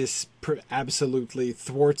 this absolutely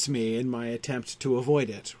thwarts me in my attempt to avoid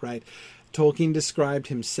it, right? Tolkien described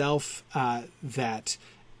himself that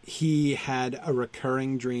he had a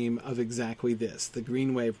recurring dream of exactly this, the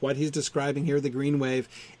green wave. What he's describing here, the green wave,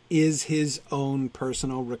 is his own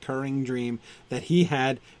personal recurring dream that he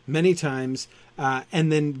had many times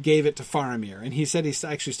and then gave it to Faramir. And he said he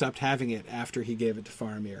actually stopped having it after he gave it to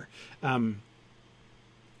Faramir. And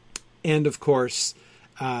of course,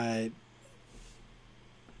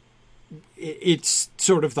 it's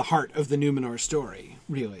sort of the heart of the Numenor story,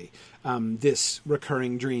 really. This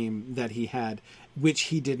recurring dream that he had, which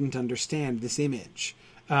he didn't understand, this image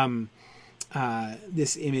of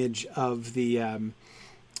the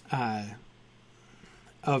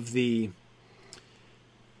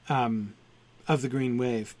green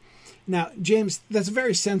wave. Now, James, that's a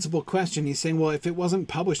very sensible question. He's saying, well, if it wasn't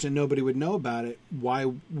published and nobody would know about it,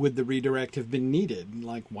 why would the redirect have been needed?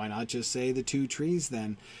 Like, why not just say the 2 trees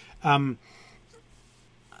then?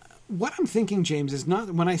 what I'm thinking, James, is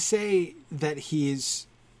not when I say that he's,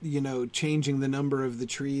 changing the number of the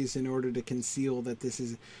trees in order to conceal that this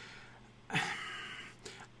is.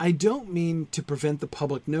 I don't mean to prevent the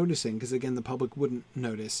public noticing, because again, the public wouldn't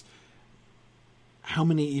notice. How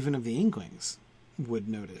many even of the Inklings would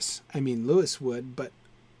notice? I mean, Lewis would, but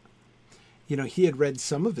he had read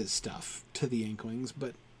some of his stuff to the Inklings,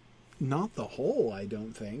 but not the whole, I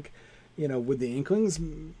don't think. Would the Inklings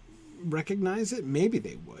recognize it? Maybe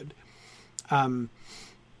they would.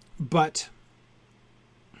 But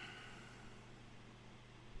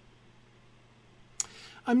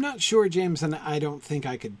I'm not sure, James, and I don't think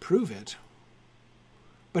I could prove it.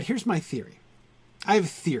 But here's my theory. I have a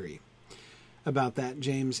theory about that,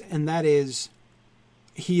 James, and that is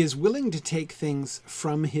he is willing to take things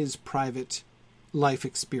from his private life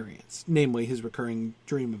experience, namely his recurring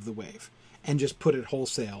dream of the wave, and just put it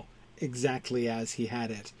wholesale exactly as he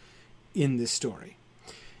had it in this story.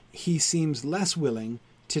 He seems less willing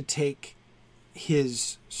to take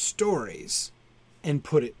his stories and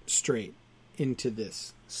put it straight into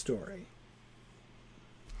this story.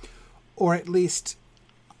 Or at least,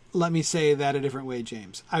 let me say that a different way,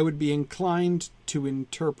 James. I would be inclined to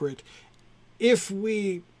interpret, if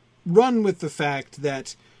we run with the fact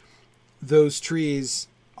that those trees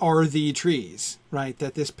are the trees, right?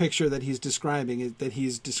 That this picture that he's describing is that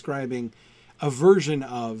he's describing a version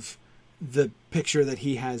of the picture that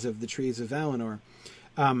he has of the trees of Valinor.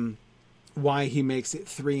 Why he makes it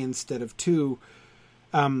 3 instead of 2.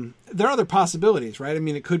 There are other possibilities, right? I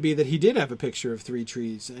mean, it could be that he did have a picture of 3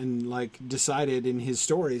 trees and decided in his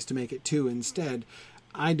stories to make it 2 instead.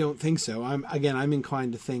 I don't think so. I'm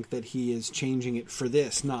inclined to think that he is changing it for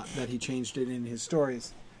this, not that he changed it in his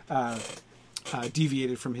stories,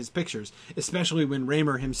 deviated from his pictures, especially when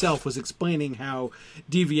Raymer himself was explaining how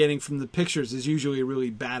deviating from the pictures is usually a really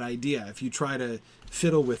bad idea. If you try to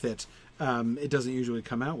fiddle with it, it doesn't usually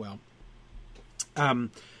come out well.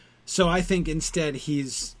 So I think instead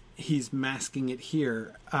he's masking it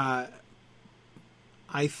here. I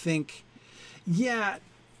think,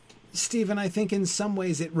 Stephen, I think in some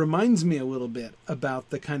ways it reminds me a little bit about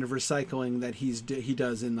the kind of recycling that he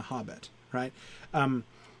does in The Hobbit, right?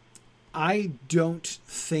 I don't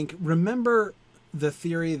think... Remember the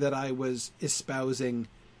theory that I was espousing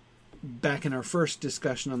back in our first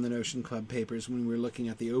discussion on the Notion Club papers when we were looking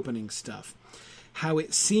at the opening stuff? How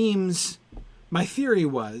it seems... My theory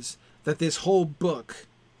was that this whole book,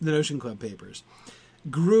 the Notion Club papers,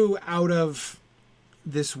 grew out of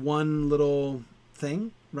this one little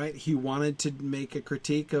thing, right? He wanted to make a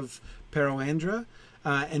critique of Perelandra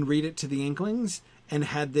and read it to the Inklings, and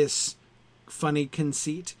had this funny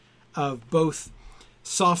conceit of both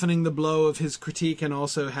softening the blow of his critique and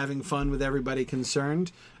also having fun with everybody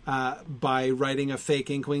concerned by writing a fake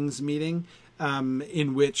Inklings meeting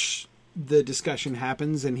in which the discussion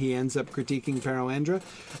happens and he ends up critiquing Perelandra,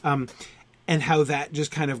 and how that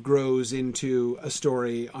just kind of grows into a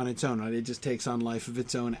story on its own. Right? It just takes on life of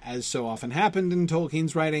its own, as so often happened in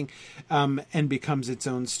Tolkien's writing, and becomes its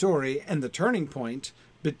own story. And the turning point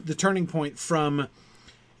from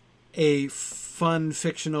a fun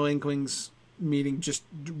fictional Inklings meeting just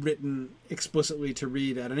written explicitly to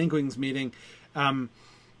read at an Inklings meeting,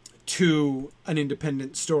 to an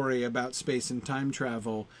independent story about space and time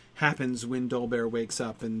travel happens when Dolbear wakes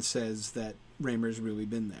up and says that Raymer's really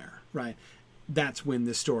been there, right? That's when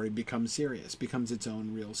the story becomes serious, becomes its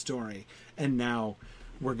own real story. And now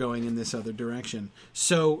we're going in this other direction.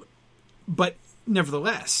 So, but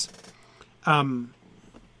nevertheless,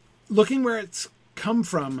 looking where it's come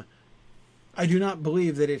from, I do not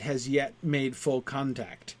believe that it has yet made full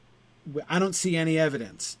contact. I don't see any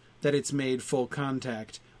evidence that it's made full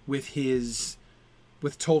contact with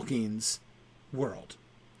Tolkien's world,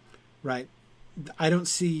 right? I don't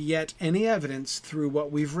see yet any evidence through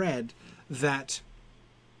what we've read that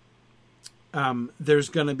there's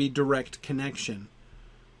going to be direct connection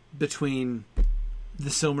between the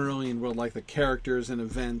Silmarillion world, like the characters and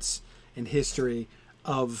events and history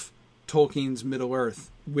of Tolkien's Middle-earth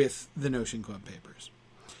with the Notion Club papers.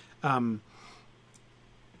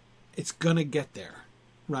 It's going to get there,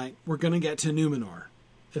 right? We're going to get to Numenor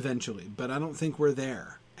eventually, but I don't think we're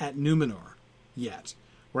there at Numenor yet.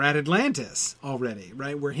 We're at Atlantis already,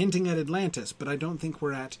 right? We're hinting at Atlantis, but I don't think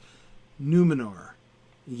we're at Numenor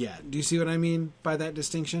yet. Do you see what I mean by that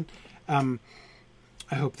distinction? I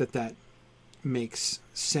hope that makes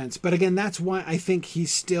sense. But again, that's why I think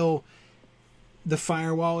he's still... The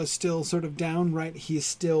firewall is still sort of down, right? He's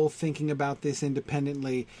still thinking about this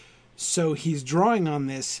independently. So he's drawing on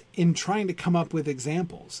this in trying to come up with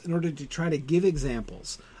examples, in order to try to give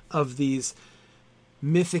examples of these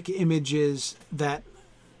mythic images that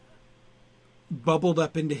bubbled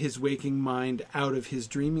up into his waking mind out of his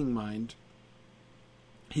dreaming mind,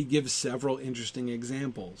 he gives several interesting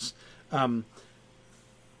examples. One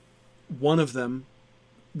of them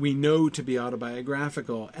we know to be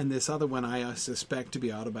autobiographical, and this other one I suspect to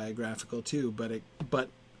be autobiographical too, but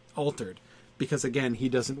altered, because again, he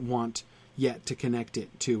doesn't want yet to connect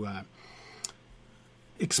it to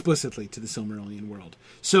explicitly to the Silmarillion world.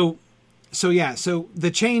 So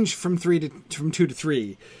the change from 2 to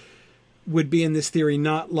 3 would be in this theory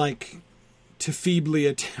not like to feebly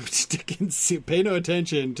attempt to pay no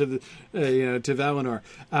attention to the to Valinor,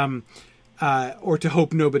 or to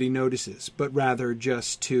hope nobody notices, but rather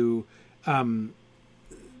just to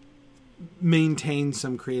maintain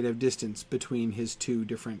some creative distance between his two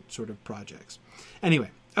different sort of projects.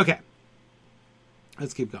 Anyway, okay,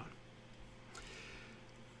 let's keep going.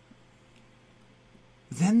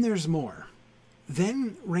 Then there's more.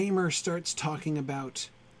 Then Raymer starts talking about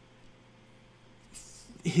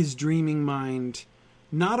his dreaming mind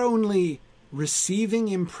not only receiving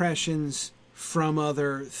impressions from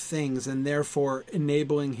other things and therefore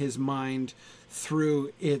enabling his mind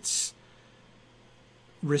through its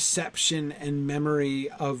reception and memory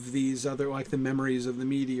of these other, like the memories of the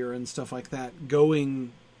meteor and stuff like that,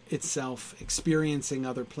 going itself, experiencing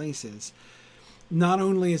other places. Not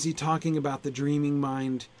only is he talking about the dreaming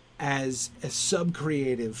mind as a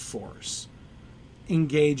sub-creative force,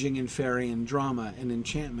 engaging in Farian drama and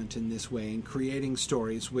enchantment in this way, and creating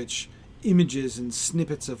stories which images and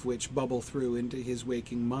snippets of which bubble through into his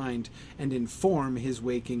waking mind and inform his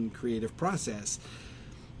waking creative process.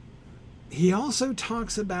 He also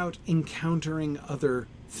talks about encountering other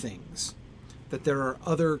things, that there are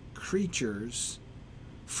other creatures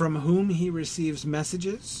from whom he receives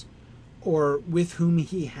messages or with whom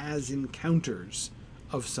he has encounters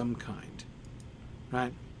of some kind,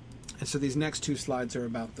 right? And so these next two slides are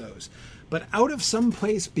about those. But out of some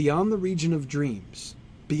place beyond the region of dreams,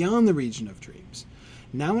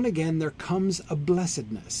 now and again there comes a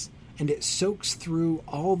blessedness, and it soaks through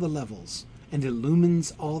all the levels and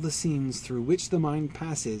illumines all the scenes through which the mind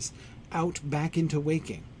passes out back into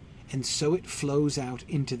waking, and so it flows out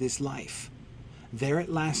into this life. There it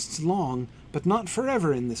lasts long, but not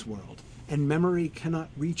forever in this world, and memory cannot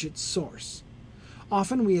reach its source.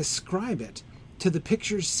 Often we ascribe it to the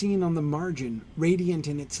pictures seen on the margin, radiant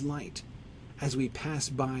in its light, as we pass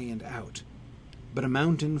by and out. But a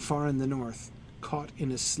mountain far in the north, caught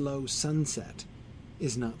in a slow sunset,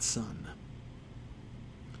 is not sun.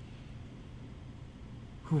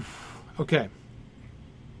 Okay.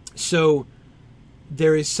 So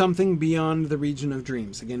there is something beyond the region of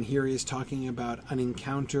dreams. Again, here he is talking about an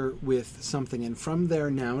encounter with something, and from there,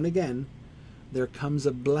 now and again, there comes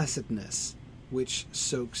a blessedness which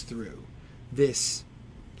soaks through this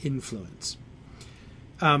influence.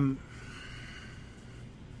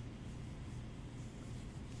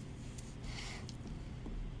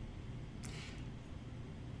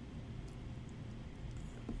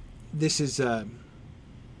 This is a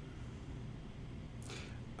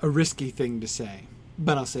risky thing to say,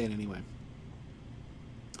 but I'll say it anyway.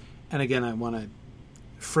 And again, I want to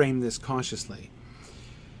frame this cautiously.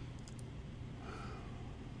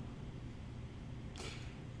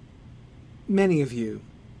 Many of you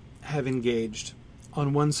have engaged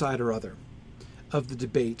on one side or other of the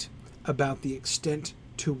debate about the extent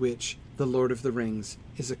to which The Lord of the Rings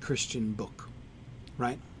is a Christian book,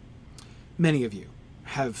 right? Many of you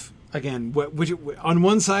have, again, on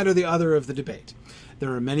one side or the other of the debate.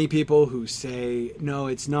 There are many people who say, no,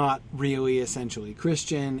 it's not really essentially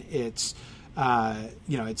Christian. It's,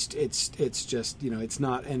 it's just, it's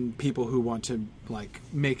not, and people who want to like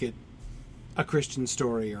make it a Christian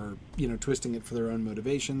story or, twisting it for their own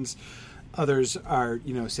motivations. Others are,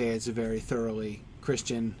 say it's a very thoroughly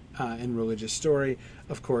Christian and religious story.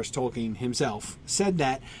 Of course, Tolkien himself said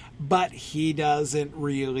that, but he doesn't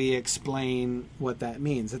really explain what that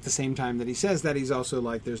means. At the same time that he says that, he's also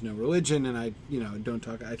like, there's no religion, and I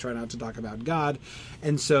try not to talk about God.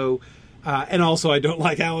 And so, and also I don't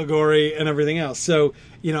like allegory and everything else. So,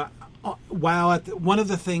 while one of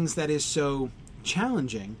the things that is so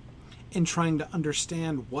challenging in trying to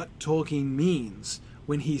understand what Tolkien means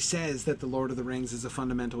when he says that The Lord of the Rings is a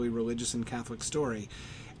fundamentally religious and Catholic story,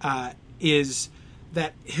 is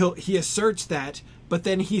that he asserts that, but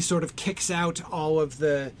then he sort of kicks out all of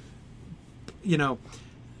the,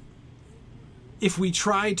 if we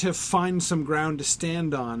try to find some ground to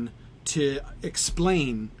stand on to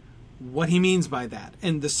explain what he means by that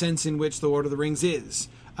and the sense in which The Lord of the Rings is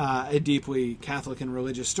a deeply Catholic and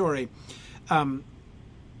religious story,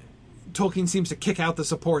 Tolkien seems to kick out the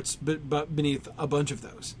supports but beneath a bunch of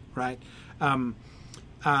those, right?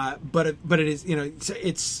 but it is,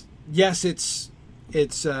 it's yes, it's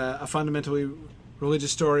a fundamentally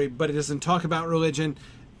religious story, but it doesn't talk about religion.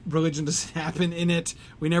 Religion doesn't happen in it.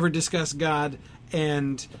 We never discuss God,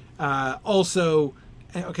 and also,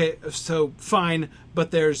 okay, so fine, but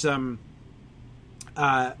there's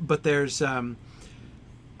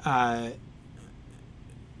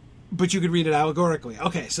but you could read it allegorically.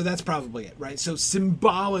 Okay, so that's probably it, right? So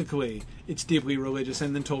symbolically, it's deeply religious,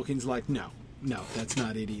 and then Tolkien's like, no, that's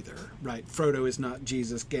not it either, right? Frodo is not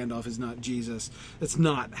Jesus. Gandalf is not Jesus. That's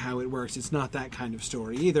not how it works. It's not that kind of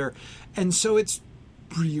story either. And so it's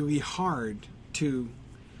really hard to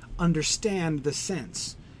understand the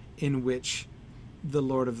sense in which the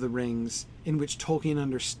Lord of the Rings, in which Tolkien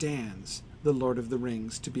understands the Lord of the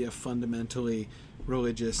Rings to be a fundamentally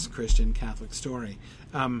religious Christian Catholic story.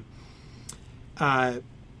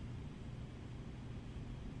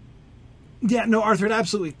 Yeah, no, Arthur, it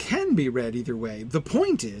absolutely can be read either way. The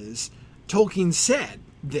point is, Tolkien said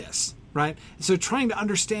this, right? So trying to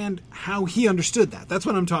understand how he understood that. That's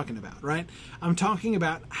what I'm talking about, right? I'm talking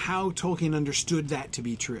about how Tolkien understood that to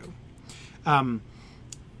be true.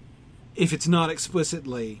 If it's not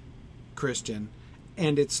explicitly Christian,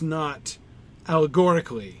 and it's not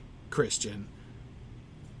allegorically Christian,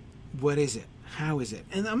 what is it? How is it?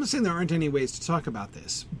 And I'm not saying there aren't any ways to talk about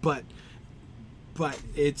this, but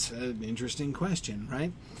it's an interesting question,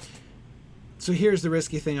 right? So here's the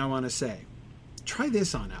risky thing I want to say. Try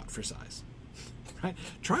this on out for size. Right?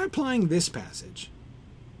 Try applying this passage.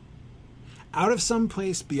 Out of some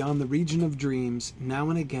place beyond the region of dreams, now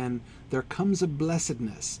and again, there comes a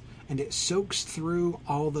blessedness, and it soaks through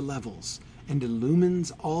all the levels, and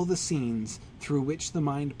illumines all the scenes through which the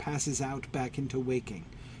mind passes out back into waking,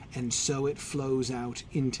 and so it flows out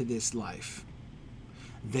into this life.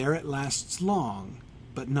 There it lasts long,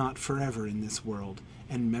 but not forever in this world,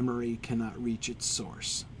 and memory cannot reach its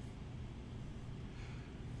source.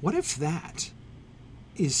 What if that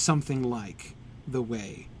is something like the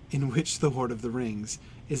way in which The Lord of the Rings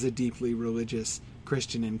is a deeply religious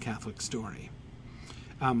Christian and Catholic story?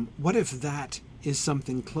 What if that is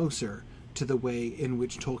something closer to the way in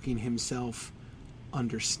which Tolkien himself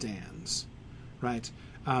understands, right?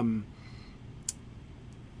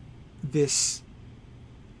 This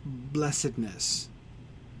blessedness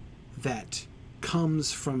that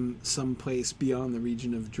comes from some place beyond the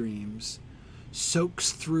region of dreams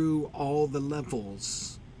soaks through all the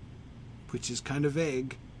levels, which is kind of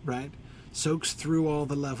vague, right? Soaks through all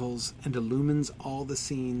the levels and illumines all the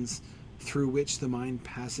scenes through which the mind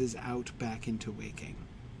passes out back into waking.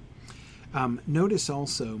 Notice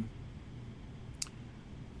also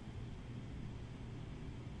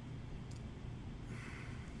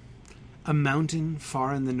a mountain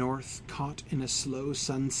far in the north caught in a slow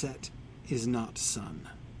sunset is not sun.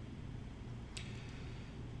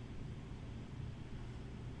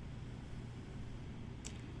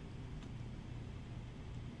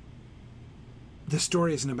 The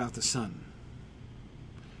story isn't about the sun,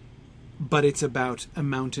 but it's about a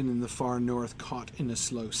mountain in the far north caught in a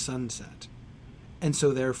slow sunset. And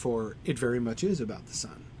so therefore it very much is about the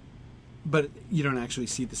sun. But you don't actually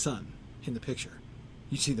see the sun in the picture.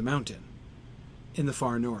 You see the mountain in the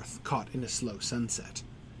far north caught in a slow sunset,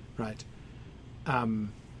 right?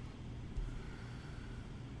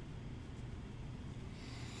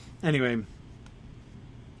 Anyway,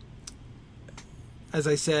 as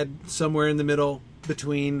I said, somewhere in the middle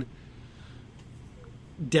between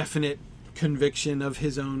definite conviction of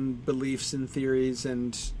his own beliefs and theories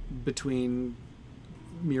and between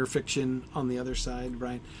mere fiction on the other side,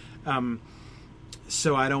 right?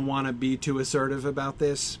 So I don't want to be too assertive about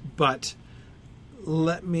this, but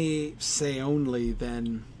let me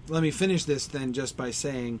finish this then just by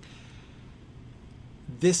saying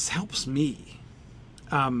this helps me.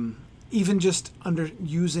 Even just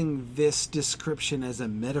using this description as a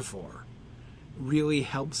metaphor really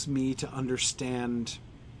helps me to understand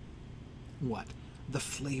the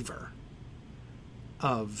flavor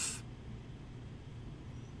of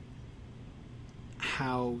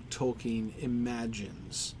how Tolkien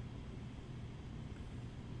imagines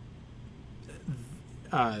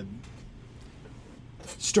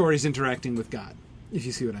stories interacting with God, if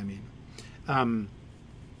you see what I mean.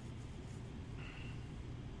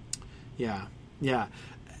 Yeah.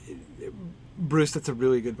 Bruce, that's a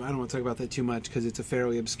really good... I don't want to talk about that too much because it's a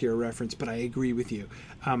fairly obscure reference, but I agree with you.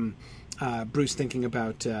 Bruce thinking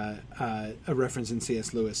about a reference in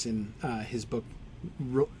C.S. Lewis in his book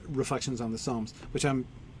Reflections on the Psalms, which I'm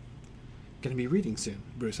going to be reading soon,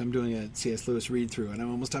 Bruce. I'm doing a C.S. Lewis read-through, and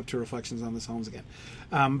I'm almost up to Reflections on the Psalms again.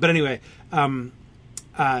 But anyway,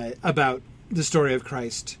 about the story of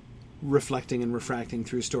Christ reflecting and refracting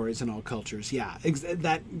through stories in all cultures. Yeah,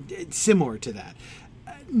 that similar to that.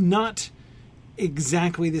 Not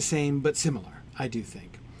exactly the same, but similar, I do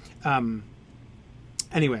think.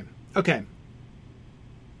 Anyway, okay.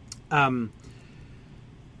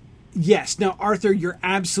 Yes, now, Arthur, you're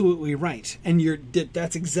absolutely right. And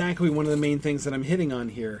that's exactly one of the main things that I'm hitting on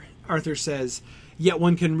here. Arthur says, yet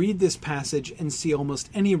one can read this passage and see almost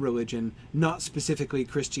any religion, not specifically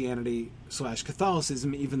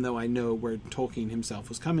Christianity/Catholicism, even though I know where Tolkien himself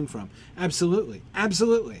was coming from. Absolutely.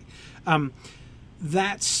 Absolutely.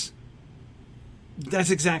 That's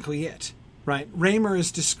exactly it, right? Raymer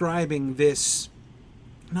is describing this,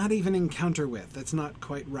 not even encounter with, that's not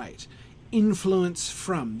quite right. Influence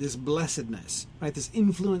from, this blessedness, right? This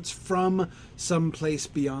influence from some place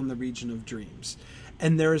beyond the region of dreams.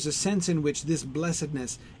 And there is a sense in which this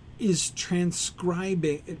blessedness is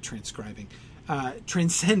transcending,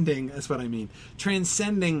 that's what I mean,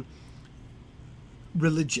 transcending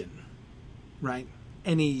religion, right?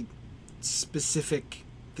 Any specific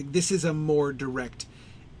thing. This is a more direct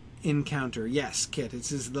encounter. Yes, Kit,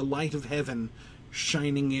 this is the light of heaven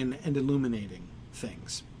shining in and illuminating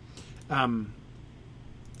things.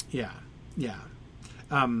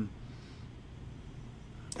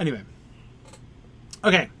 Anyway.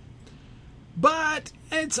 Okay. But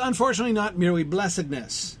it's unfortunately not merely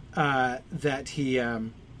blessedness that he,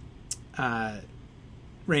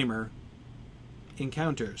 Raymer,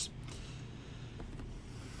 encounters.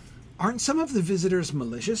 Aren't some of the visitors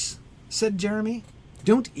malicious? Said Jeremy.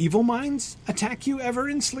 Don't evil minds attack you ever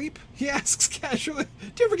in sleep? He asks casually.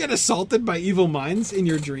 Do you ever get assaulted by evil minds in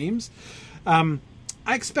your dreams? I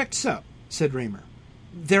expect so, said Raymer.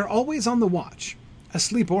 They're always on the watch,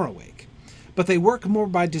 asleep or awake, but they work more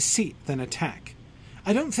by deceit than attack.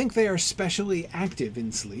 I don't think they are specially active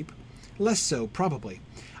in sleep. Less so, probably.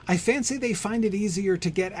 I fancy they find it easier to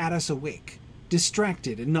get at us awake,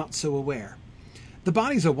 distracted and not so aware. The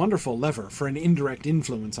body's a wonderful lever for an indirect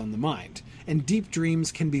influence on the mind, and deep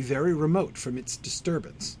dreams can be very remote from its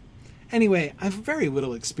disturbance. Anyway, I've very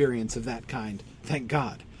little experience of that kind, thank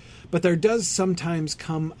God. But there does sometimes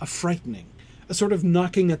come a frightening, a sort of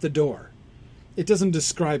knocking at the door. It doesn't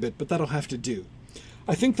describe it, but that'll have to do.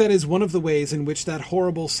 I think that is one of the ways in which that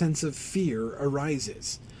horrible sense of fear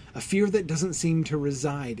arises, a fear that doesn't seem to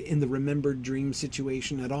reside in the remembered dream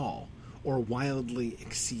situation at all, or wildly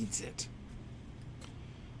exceeds it.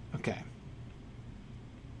 Okay.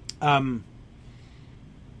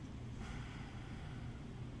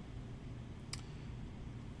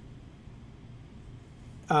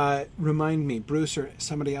 Remind me, Bruce or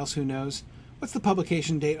somebody else who knows, what's the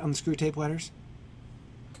publication date on the Screwtape Letters?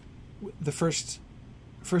 The first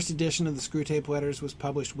edition of the Screwtape Letters was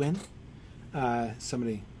published when?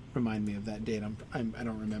 Somebody remind me of that date. I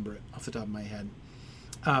don't remember it off the top of my head.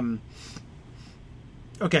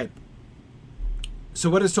 Okay. So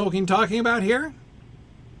what is Tolkien talking about here?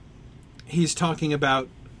 He's talking about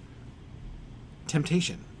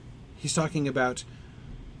temptation. He's talking about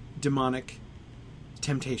demonic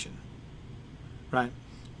temptation. Right?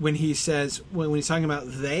 When he says, when he's talking about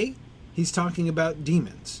they, he's talking about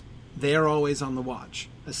demons. They are always on the watch,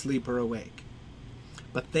 asleep or awake.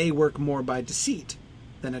 But they work more by deceit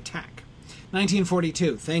than attack.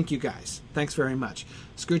 1942. Thank you, guys. Thanks very much.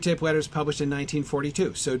 Screwtape Letters published in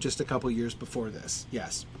 1942, so just a couple years before this.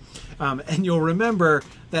 Yes. And you'll remember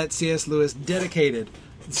that C.S. Lewis dedicated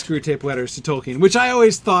Screwtape Letters to Tolkien, which I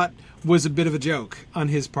always thought was a bit of a joke on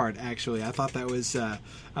his part, actually. I thought that was... I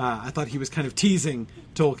thought he was kind of teasing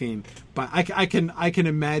Tolkien, but I can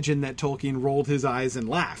imagine that Tolkien rolled his eyes and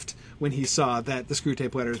laughed when he saw that the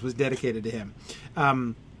Screwtape Letters was dedicated to him.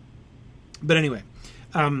 But anyway...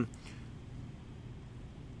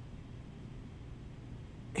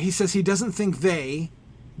 he says he doesn't think they,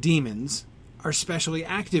 demons, are specially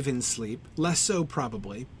active in sleep, less so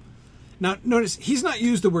probably. Now, notice, he's not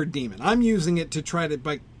used the word demon. I'm using it to try to,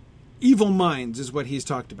 like, evil minds is what he's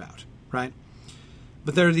talked about, right?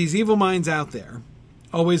 But there are these evil minds out there,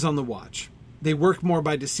 always on the watch. They work more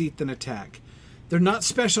by deceit than attack. They're not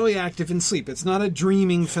specially active in sleep. It's not a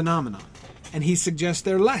dreaming phenomenon. And he suggests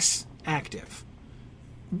they're less active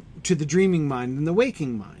to the dreaming mind than the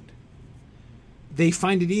waking mind. They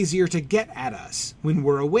find it easier to get at us when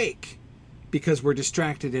we're awake because we're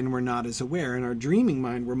distracted and we're not as aware. In our dreaming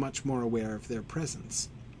mind, we're much more aware of their presence.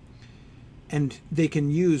 And they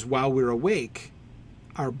can use, while we're awake,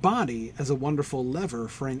 our body as a wonderful lever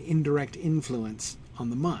for an indirect influence on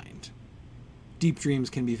the mind. Deep dreams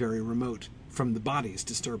can be very remote from the body's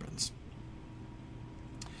disturbance.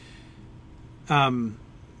 And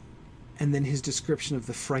then his description of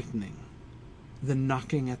the frightening, the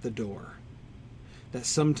knocking at the door. that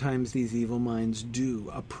sometimes these evil minds do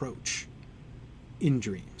approach in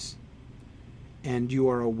dreams. And you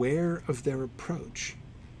are aware of their approach.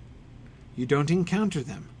 You don't encounter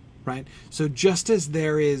them, right? So just as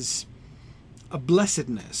there is a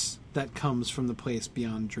blessedness that comes from the place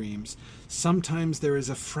beyond dreams, sometimes there is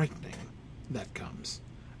a frightening that comes,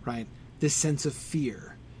 right? This sense of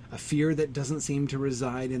fear, a fear that doesn't seem to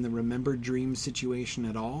reside in the remembered dream situation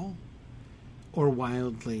at all, or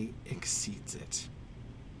wildly exceeds it.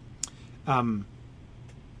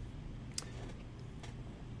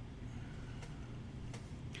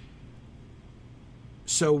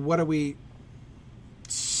 So what are we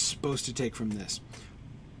supposed to take from this?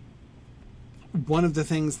 One of the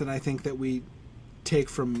things that I think that we take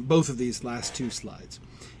from both of these last two slides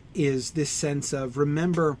is this sense of,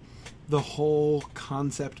 remember, the whole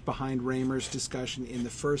concept behind Raymer's discussion in the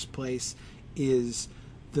first place is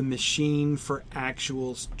the machine for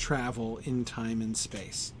actual travel in time and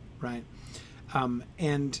space, right?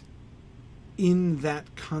 And in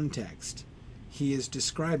that context, he is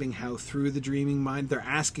describing how through the dreaming mind, they're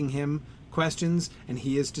asking him questions, and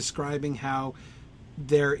he is describing how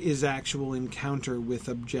there is actual encounter with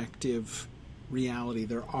objective reality.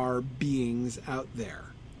 There are beings out there.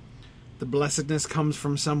 The blessedness comes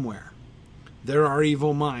from somewhere. There are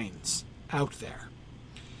evil minds out there.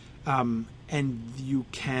 And you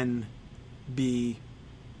can be...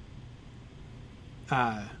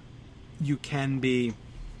 you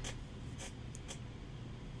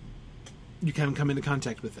can come into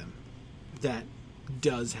contact with them. That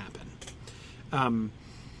does happen.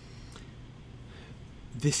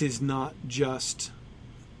 This is not just...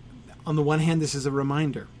 On the one hand, this is a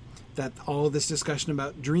reminder that all of this discussion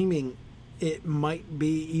about dreaming, it might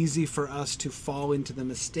be easy for us to fall into the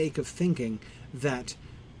mistake of thinking that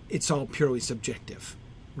it's all purely subjective,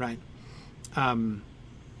 right?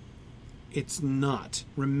 It's not.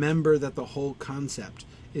 Remember that the whole concept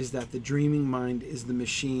is that the dreaming mind is the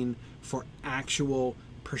machine for actual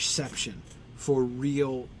perception, for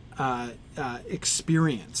real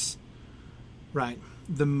experience, right?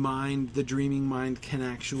 The dreaming mind can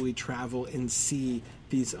actually travel and see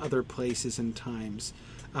these other places and times.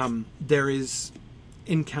 There is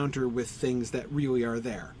encounter with things that really are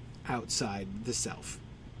there outside the self.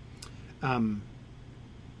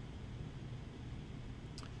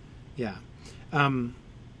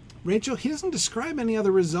 Rachel, he doesn't describe any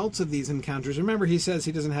other results of these encounters. Remember, he says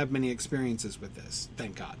he doesn't have many experiences with this.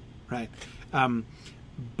 Thank God, right?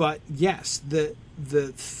 But yes,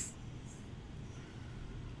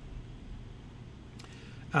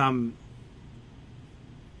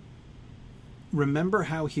 remember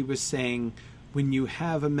how he was saying when you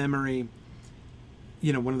have a memory,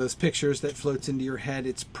 one of those pictures that floats into your head,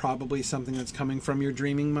 it's probably something that's coming from your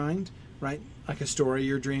dreaming mind, right? Like a story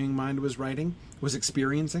your dreaming mind was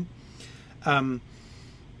experiencing.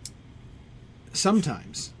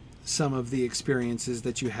 Sometimes some of the experiences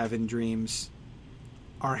that you have in dreams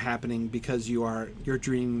are happening because your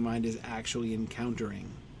dreaming mind is actually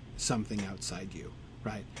encountering something outside you,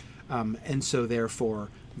 right? And so therefore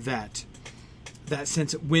that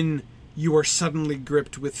sense that when you are suddenly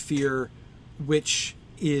gripped with fear, which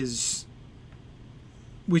either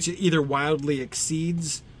wildly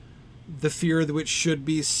exceeds the fear which should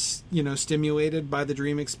be, stimulated by the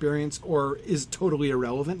dream experience, or is totally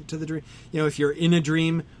irrelevant to the dream. If you're in a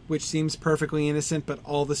dream which seems perfectly innocent, but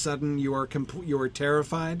all of a sudden you are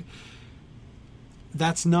terrified,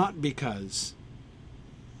 that's not because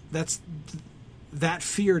that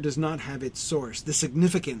fear does not have its source. The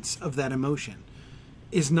significance of that emotion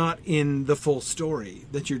is not in the full story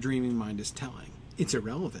that your dreaming mind is telling. It's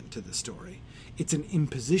irrelevant to the story. It's an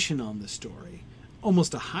imposition on the story,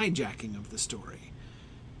 almost a hijacking of the story,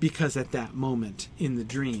 because at that moment in the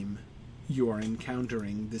dream, you are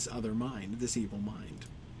encountering this other mind, this evil mind.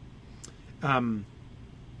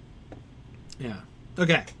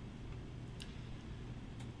 Okay.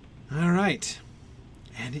 All right.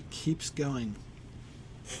 And it keeps going.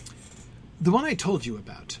 The one I told you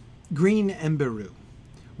about, Green Emberu,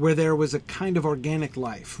 where there was a kind of organic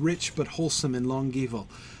life, rich but wholesome in Longueville,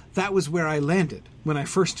 that was where I landed when I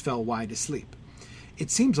first fell wide asleep. It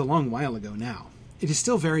seems a long while ago now. It is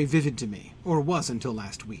still very vivid to me, or was until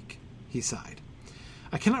last week, he sighed.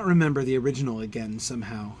 I cannot remember the original again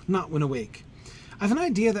somehow, not when awake. I've an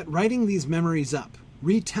idea that writing these memories up,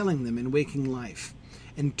 retelling them in waking life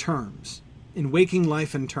and terms,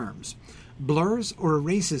 blurs or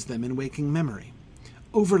erases them in waking memory,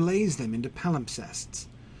 overlays them into palimpsests.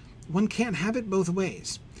 One can't have it both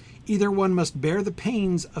ways. Either one must bear the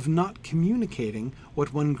pains of not communicating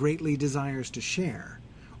what one greatly desires to share,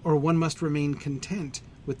 or one must remain content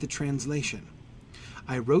with the translation.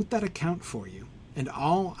 I wrote that account for you, and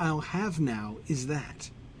all I'll have now is that,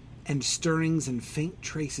 and stirrings and faint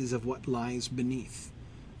traces of what lies beneath,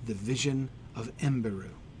 the vision of Emberu.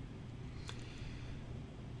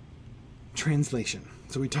 Translation.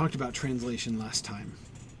 So we talked about translation last time.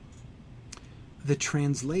 The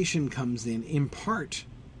translation comes in part,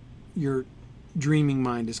 your dreaming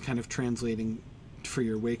mind is kind of translating for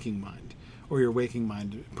your waking mind, or your waking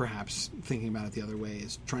mind, perhaps thinking about it the other way,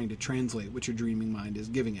 is trying to translate what your dreaming mind is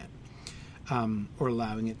giving it, or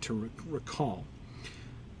allowing it to recall.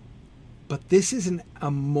 But this is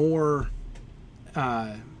a more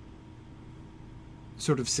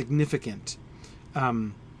sort of significant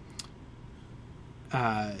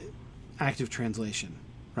active translation,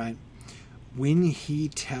 right? When he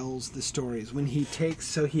tells the stories, when he takes,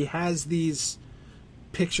 so he has these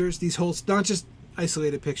pictures, these whole, not just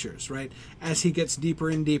isolated pictures, right? As he gets deeper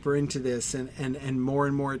and deeper into this and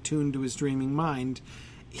more attuned to his dreaming mind,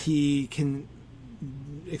 he can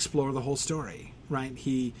explore the whole story, right?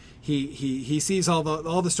 He sees all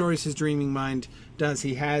the stories his dreaming mind does.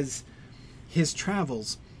 He has his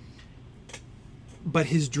travels, but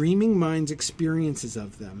his dreaming mind's experiences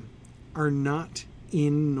of them are not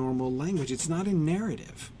in normal language. It's not in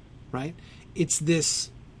narrative, right? It's this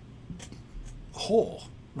whole,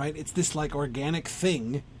 right? It's this like organic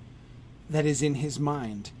thing that is in his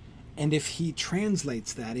mind. And if he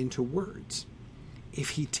translates that into words,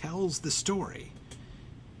 if he tells the story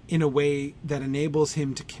in a way that enables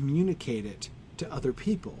him to communicate it to other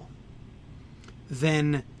people,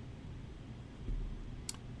 then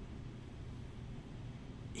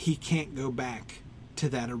he can't go back to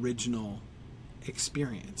that original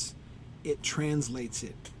experience. It translates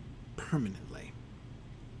it permanently.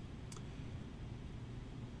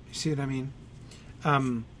 You see what I mean?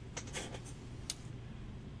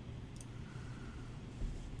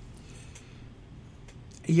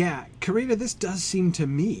 Yeah, Karita, this does seem to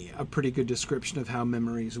me a pretty good description of how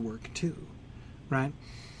memories work too, right?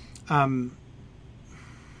 And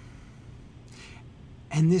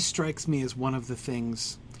this strikes me as one of the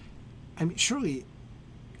things, I mean, surely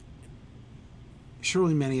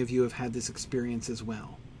many of you have had this experience as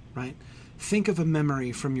well, right? Think of a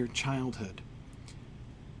memory from your childhood,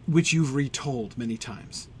 which you've retold many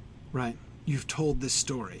times, right? You've told this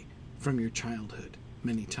story from your childhood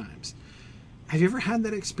many times. Have you ever had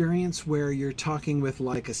that experience where you're talking with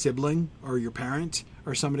like a sibling or your parent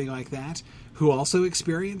or somebody like that who also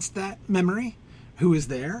experienced that memory, who was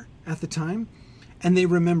there at the time, and they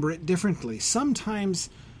remember it differently? Sometimes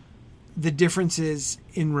the differences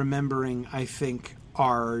in remembering, I think,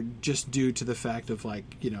 are just due to the fact of, like,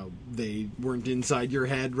 you know, they weren't inside your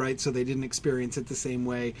head, right? So they didn't experience it the same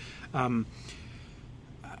way.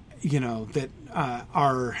 You know, that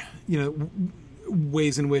are, you know,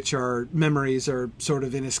 ways in which our memories are sort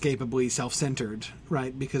of inescapably self-centered,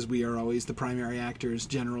 right? Because we are always the primary actors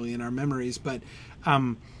generally in our memories. But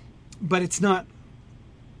it's not...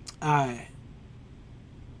 but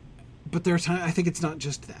there are times, I think it's not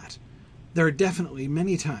just that. There are definitely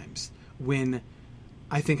many times when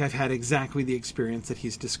I think I've had exactly the experience that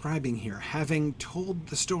he's describing here. Having told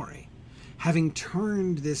the story, having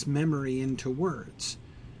turned this memory into words,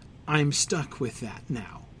 I'm stuck with that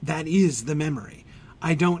now. That is the memory.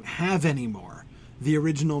 I don't have anymore the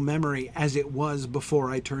original memory as it was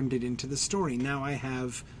before I turned it into the story. Now I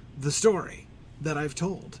have the story that I've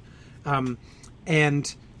told.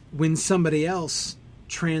 And when somebody else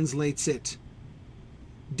translates it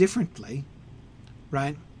differently,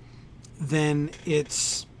 right, then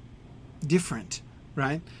it's different,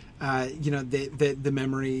 right? You know, the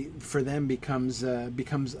memory for them becomes a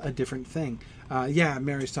different thing. Yeah,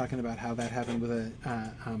 Mary's talking about how that happened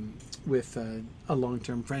with a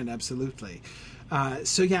long-term friend. Absolutely.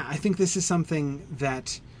 So yeah, I think this is something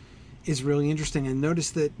that is really interesting. And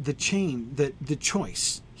notice that the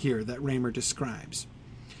choice here that Raymer describes.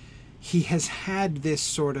 He has had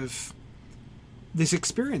this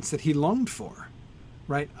experience that he longed for,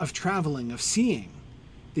 right? Of traveling, of seeing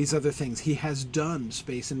these other things. He has done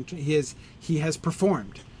space and he has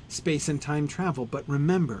performed space and time travel. But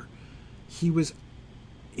remember, he was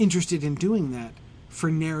interested in doing that for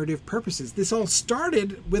narrative purposes. This all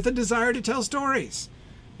started with a desire to tell stories,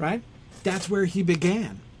 right? That's where he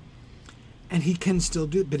began. And he can still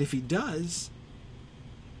do it. But if he does,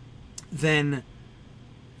 then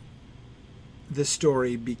the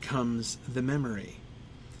story becomes the memory.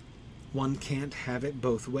 One can't have it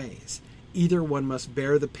both ways. Either one must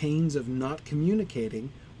bear the pains of not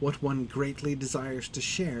communicating what one greatly desires to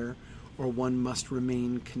share, or one must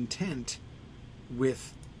remain content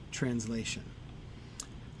with translation.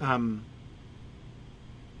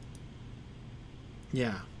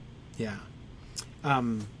 Yeah. Yeah.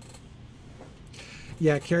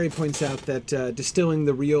 Yeah, Carrie points out that distilling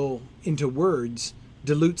the real into words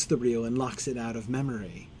dilutes the real and locks it out of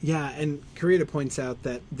memory. Yeah, and Karita points out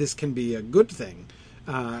that this can be a good thing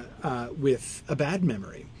with a bad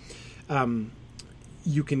memory.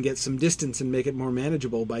 You can get some distance and make it more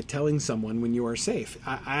manageable by telling someone when you are safe.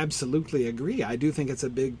 I absolutely agree. I do think it's a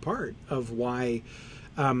big part of why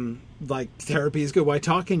therapy is good, why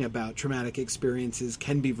talking about traumatic experiences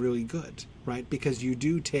can be really good, right? Because you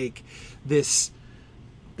do take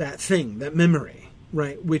that memory,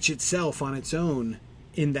 right, which itself on its own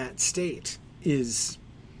in that state is,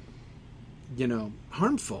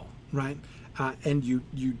 harmful, right? And you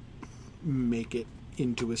make it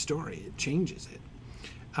into a story. It changes it.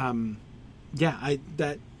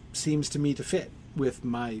 That seems to me to fit with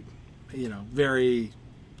my, very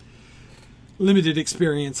limited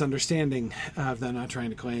experience, understanding of that. I'm not trying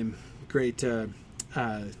to claim great,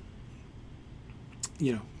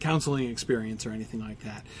 counseling experience or anything like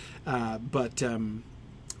that. But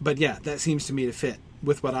yeah, that seems to me to fit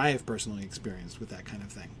with what I have personally experienced with that kind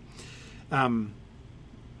of thing.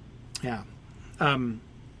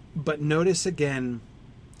 But notice again,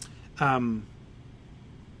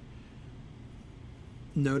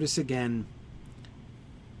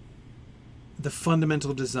 the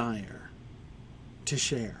fundamental desire to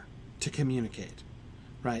share, to communicate,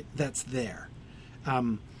 right? That's there.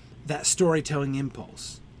 That storytelling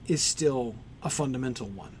impulse is still a fundamental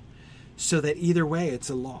one. So that either way,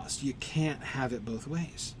 it's a loss. You can't have it both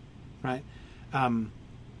ways, right?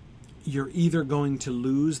 You're either going to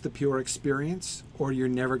lose the pure experience or you're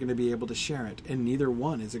never going to be able to share it. And neither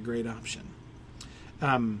one is a great option.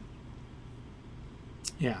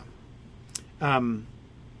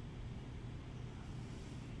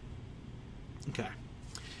 Okay.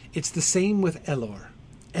 It's the same with Elor.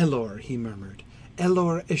 Elor, he murmured.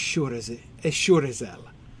 Elor Eshurazel.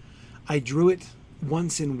 I drew it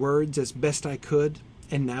once in words as best I could,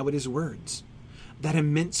 and now it is words. That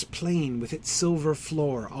immense plain with its silver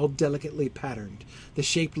floor all delicately patterned, the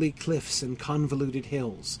shapely cliffs and convoluted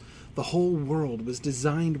hills. The whole world was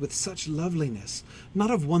designed with such loveliness,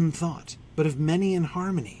 not of one thought, but of many in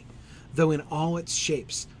harmony, though in all its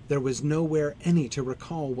shapes there was nowhere any to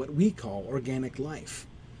recall what we call organic life.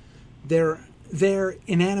 Their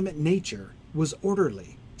inanimate nature was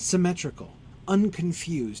orderly, symmetrical,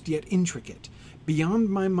 unconfused, yet intricate, beyond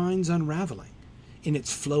my mind's unraveling, in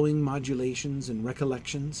its flowing modulations and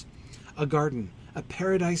recollections. A garden, a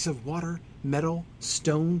paradise of water, metal,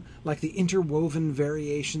 stone, like the interwoven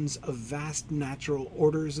variations of vast natural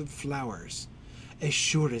orders of flowers.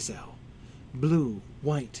 Eshurizel. Blue,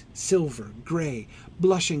 white, silver, gray,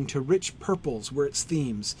 blushing to rich purples were its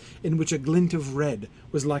themes, in which a glint of red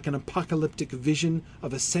was like an apocalyptic vision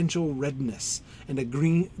of essential redness, and a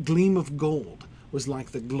gleam of gold was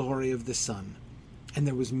like the glory of the sun. And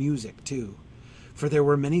there was music, too, for there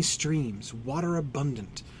were many streams, water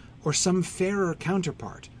abundant, or some fairer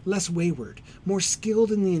counterpart, less wayward, more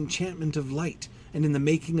skilled in the enchantment of light and in the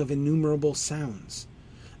making of innumerable sounds.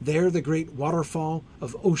 There the great waterfall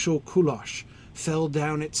of Oshol Kulosh fell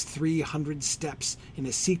down its 300 steps in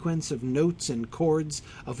a sequence of notes and chords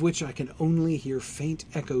of which I can only hear faint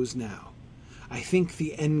echoes now. I think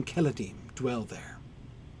the Enkeladim dwell there.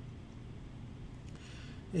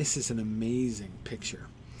 This is an amazing picture.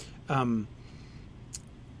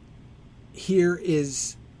 Here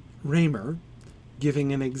is Raymer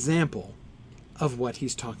giving an example of what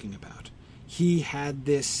he's talking about. He had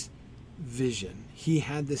this vision. He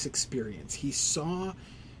had this experience. He saw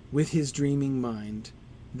with his dreaming mind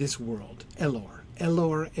this world, Elor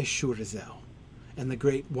Eshurazel, and the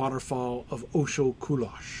great waterfall of Oshol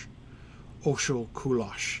Kulosh. Oshol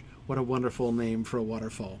Kulosh. What a wonderful name for a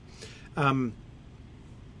waterfall.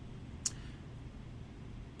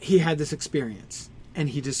 He had this experience, and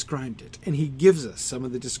he described it, and he gives us some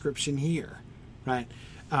of the description here, right?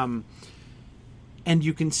 And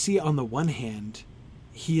you can see on the one hand,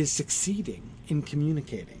 he is succeeding in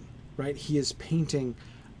communicating, right? He is painting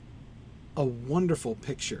a wonderful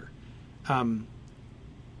picture, a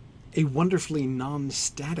wonderfully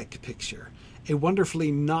non-static picture, a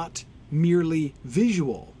wonderfully not merely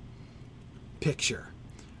visual picture,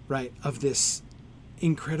 right, of this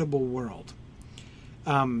incredible world.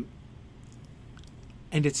 And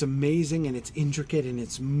it's amazing, and it's intricate, and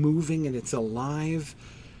it's moving, and it's alive.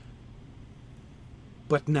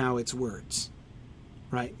 But now it's words,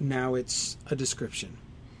 right? Now it's a description.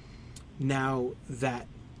 Now that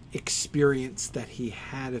experience that he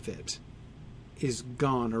had of it is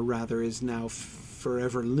gone, or rather is now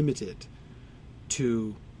forever limited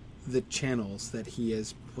to the channels that he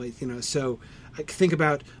has placed. So I think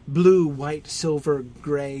about blue, white, silver,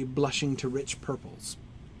 gray, blushing to rich purples,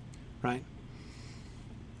 right?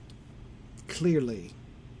 Clearly,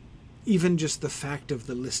 even just the fact of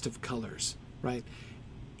the list of colors, right,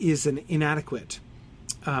 is an inadequate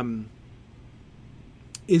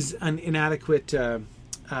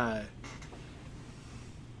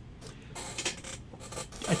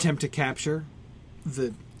attempt to capture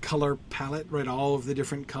the color palette, right? All of the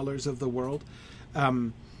different colors of the world.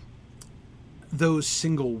 Those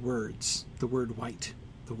single words, the word white,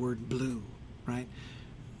 the word blue, right?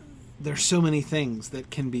 There's so many things that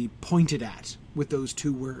can be pointed at with those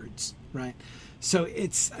two words, right? So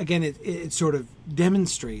it's, again, it sort of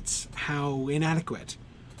demonstrates how inadequate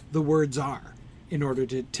the words are in order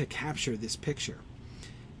to capture this picture.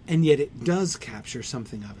 And yet it does capture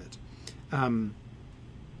something of it.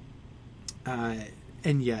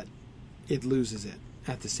 And yet it loses it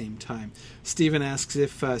at the same time. Stephen asks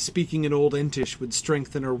if speaking in Old Entish would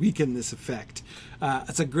strengthen or weaken this effect.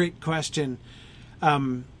 That's a great question.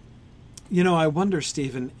 I wonder,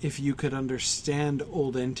 Stephen, if you could understand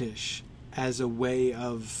Old Entish as a way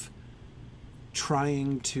of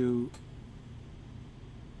trying to,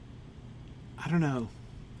 I don't know,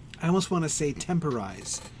 I almost want to say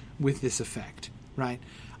temporize with this effect, right?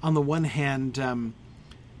 On the one hand,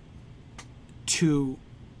 to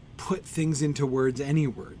put things into words, any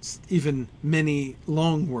words, even many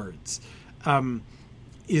long words,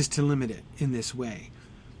 is to limit it in this way.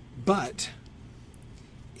 But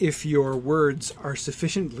if your words are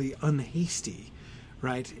sufficiently unhasty,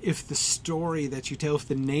 right? If the story that you tell, if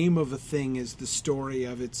the name of a thing is the story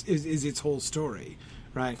of is its whole story,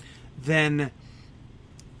 right? Then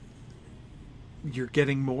you're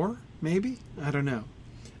getting more, maybe? I don't know.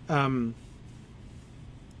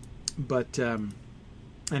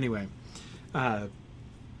 Anyway,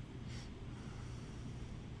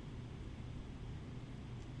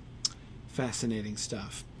 fascinating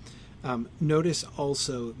stuff. Notice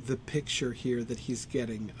also the picture here that he's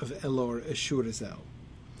getting of Elor Ashurazel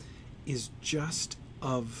is just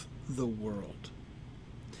of the world.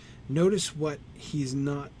 Notice what he's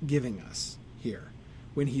not giving us here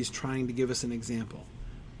when he's trying to give us an example.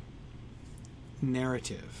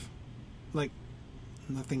 Narrative. Like,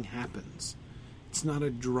 nothing happens. It's not a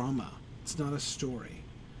drama. It's not a story.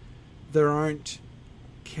 There aren't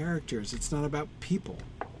characters. It's not about people.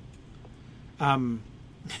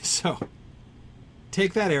 So,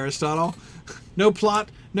 take that, Aristotle. No plot,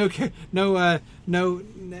 no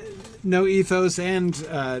ethos,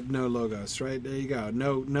 and no logos. Right there, you go.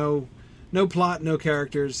 No plot, no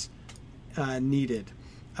characters needed.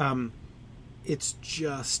 It's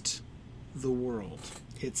just the world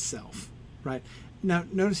itself. Right now,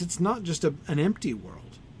 notice it's not just an empty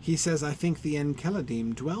world. He says, "I think the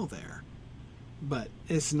Enkeladim dwell there," but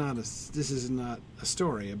this is not a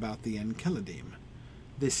story about the Enkeladim.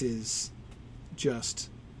 This is just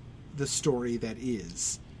the story that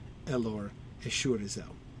is Elor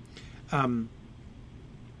Ashurazel.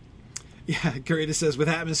 Garita says, with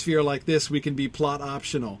atmosphere like this, we can be plot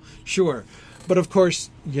optional. Sure. But of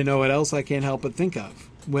course, you know what else I can't help but think of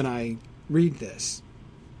when I read this?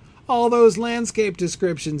 All those landscape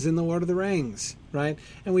descriptions in The Lord of the Rings, right?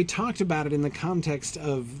 And we talked about it in the context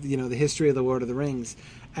of, the history of The Lord of the Rings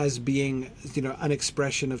as being, an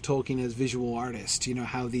expression of Tolkien as visual artist.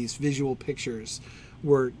 How these visual pictures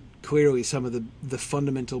were clearly some of the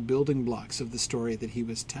fundamental building blocks of the story that he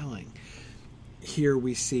was telling. Here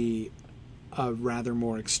we see a rather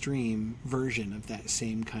more extreme version of that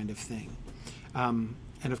same kind of thing. And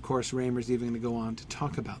of course, Raymer's even going to go on to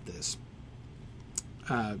talk about this.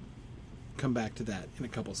 Come back to that in a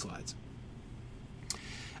couple slides.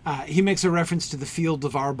 He makes a reference to the Field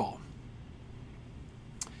of Arbol.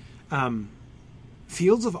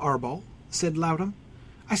 Fields of Arbol, said Loudham.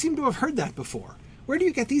 I seem to have heard that before. Where do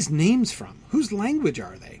you get these names from? Whose language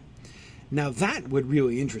are they? Now that would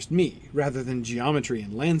really interest me, rather than geometry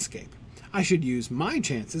and landscape. I should use my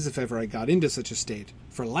chances, if ever I got into such a state,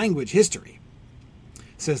 for language history,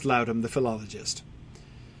 says Loudham, the philologist.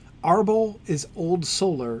 Arbol is Old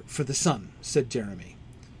Solar for the sun, said Jeremy.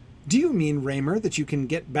 Do you mean, Raymer, that you can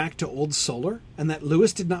get back to Old Solar, and that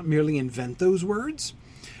Lewis did not merely invent those words?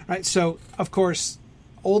 Right, so, of course,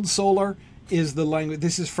 Old Solar is the language.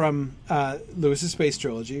 This is from Lewis's space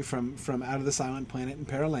trilogy, from Out of the Silent Planet and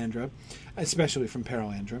Paralandra, especially from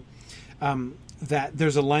Paralandra, that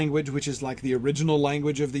there's a language which is like the original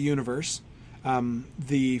language of the universe,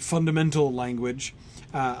 the fundamental language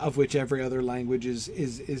of which every other language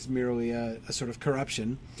is merely a sort of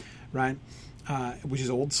corruption, right? Which is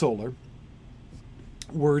Old Solar.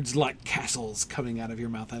 words like castles coming out of your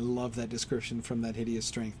mouth. I love that description from that hideous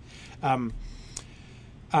strength.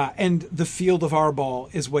 And the field of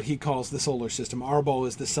Arbol is what he calls the solar system. Arbol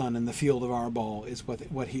is the sun, and the field of Arbol is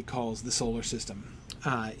what he calls the solar system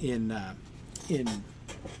in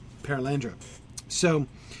Paralandra. So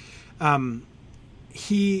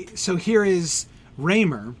here is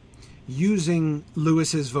Raymer using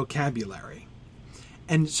Lewis's vocabulary.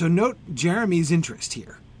 And so note Jeremy's interest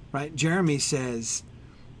here, right? Jeremy says,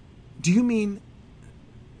 do you mean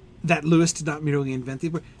that Lewis did not merely invent the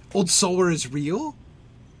word? Old Solar is real?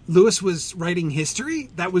 Lewis was writing history?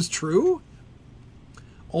 That was true?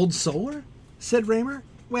 Old Solar? Said Raymer.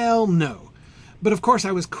 Well, no. But of course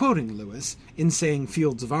I was quoting Lewis in saying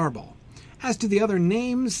Fields of Arbol. As to the other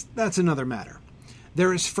names, that's another matter.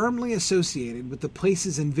 They're as firmly associated with the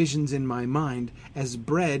places and visions in my mind as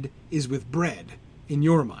bread is with bread in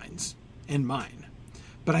your minds and mine.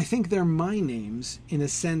 But I think they're my names in a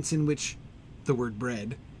sense in which the word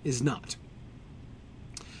bread is not.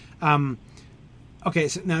 Okay,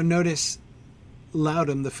 so now notice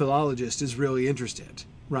Loudon, the philologist, is really interested,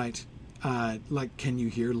 right? Like, can you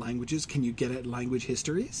hear languages? Can you get at language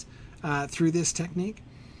histories through this technique?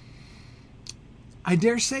 I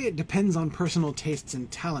dare say it depends on personal tastes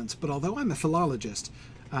and talents, but although I'm a philologist,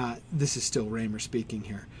 this is still Raymer speaking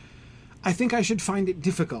here, I think I should find it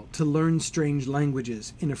difficult to learn strange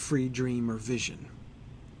languages in a free dream or vision.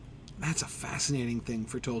 That's a fascinating thing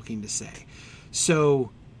for Tolkien to say.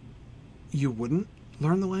 So, you wouldn't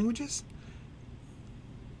learn the languages?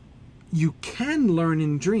 You can learn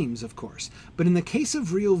in dreams, of course, but in the case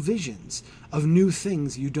of real visions of new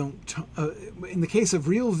things, you don't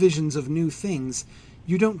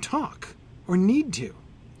talk or need to.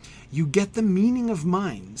 You get the meaning of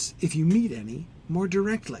minds, if you meet any, more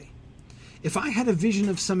directly. If I had a vision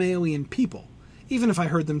of some alien people, even if I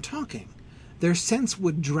heard them talking, their sense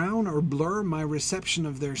would drown or blur my reception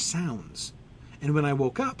of their sounds. And when I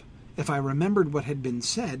woke up, if I remembered what had been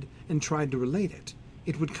said and tried to relate it,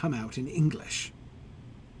 it would come out in English.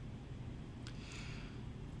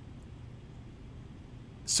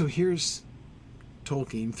 So here's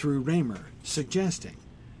Tolkien, through Raymer, suggesting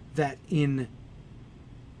that in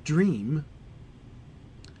dream,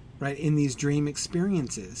 right, in these dream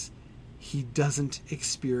experiences, he doesn't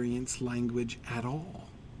experience language at all.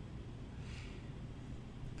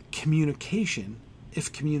 Communication,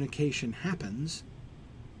 if communication happens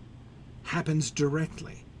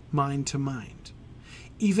directly, mind to mind.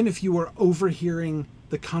 Even if you are overhearing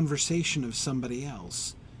the conversation of somebody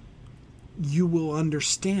else, you will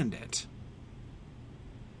understand it.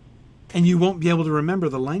 And you won't be able to remember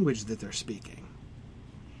the language that they're speaking.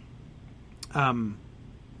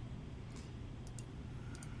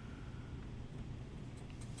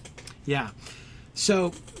 Yeah.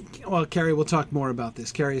 So, well, Carrie, we'll talk more about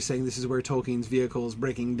this. Carrie is saying this is where Tolkien's vehicle is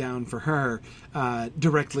breaking down for her,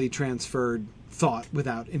 directly transferred thought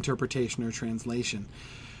without interpretation or translation.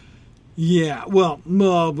 Yeah, well,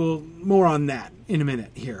 more on that in a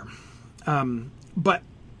minute here. But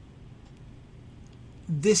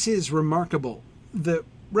this is remarkable. The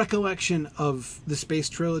recollection of the space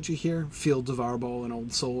trilogy here, Fields of Arbol and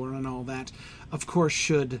Old Solar and all that, of course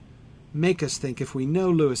should make us think, if we know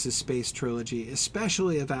Lewis's space trilogy,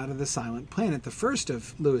 especially of Out of the Silent Planet, the first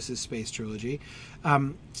of Lewis's space trilogy,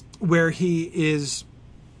 where his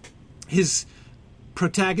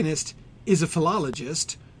protagonist is a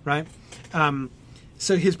philologist, right?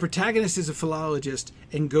 So his protagonist is a philologist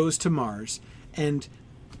and goes to Mars, and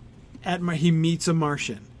he meets a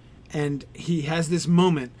Martian, and he has this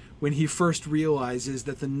moment when he first realizes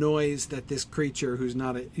that the noise that this creature, who's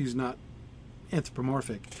not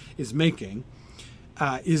anthropomorphic, is making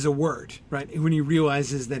is a word, right? When he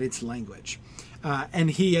realizes that it's language. And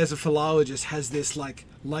he, as a philologist, has this like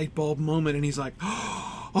light bulb moment, and he's like,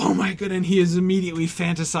 oh my god, and he is immediately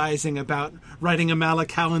fantasizing about writing a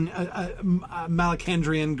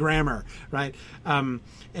Malacandrian grammar, right?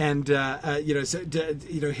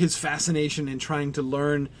 His fascination in trying to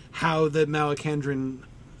learn how the Malacandrian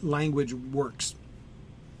language works.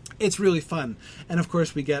 It's really fun, and of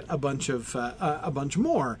course we get a bunch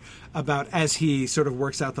more about as he sort of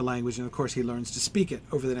works out the language, and of course he learns to speak it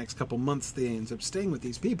over the next couple months that he ends up staying with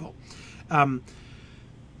these people.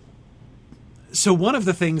 So one of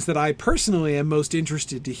the things that I personally am most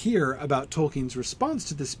interested to hear about Tolkien's response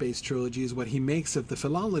to the space trilogy is what he makes of the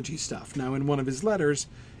philology stuff. Now, in one of his letters,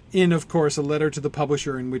 of course, a letter to the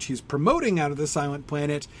publisher in which he's promoting Out of the Silent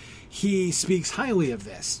Planet, he speaks highly of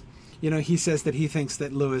this. He says that he thinks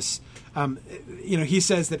that Lewis, he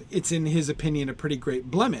says that it's, in his opinion, a pretty great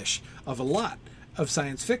blemish of a lot of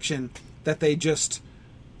science fiction that they just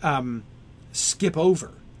skip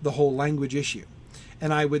over the whole language issue.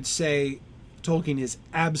 And I would say Tolkien is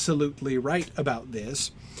absolutely right about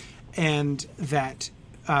this, and that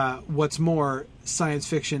what's more, science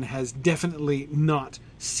fiction has definitely not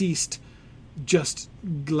ceased just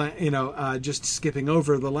skipping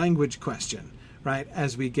over the language question, right?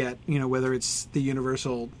 As we get, whether it's the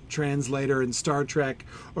universal translator in Star Trek,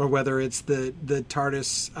 or whether it's the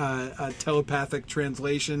TARDIS telepathic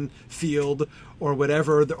translation field, or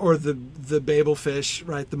whatever, or the Babelfish,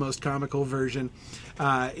 right? The most comical version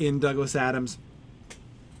in Douglas Adams.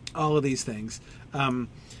 All of these things.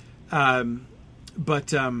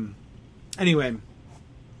 Anyway,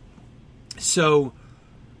 so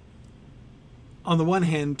on the one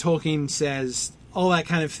hand, Tolkien says all that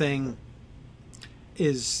kind of thing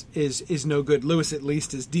is no good. Lewis, at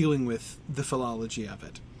least, is dealing with the philology of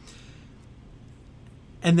it.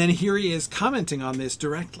 And then here he is commenting on this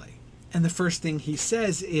directly. And the first thing he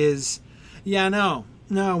says is, no,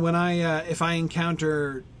 when if I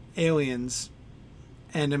encounter aliens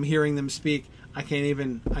and I'm hearing them speak, I can't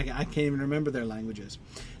even remember their languages.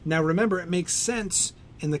 Now remember, it makes sense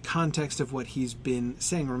in the context of what he's been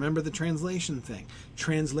saying. Remember the translation thing,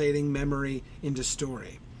 translating memory into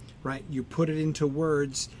story, right? You put it into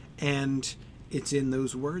words and it's in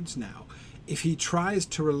those words now. If he tries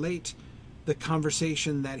to relate the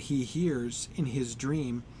conversation that he hears in his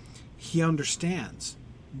dream, he understands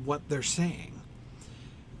what they're saying.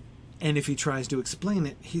 And if he tries to explain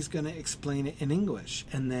it, he's going to explain it in English.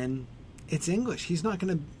 And then it's English. He's not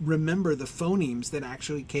going to remember the phonemes that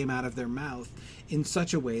actually came out of their mouth in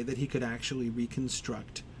such a way that he could actually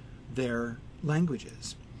reconstruct their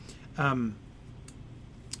languages.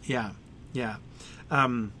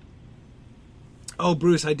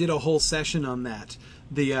 Bruce, I did a whole session on that.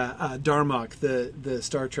 The Darmok, the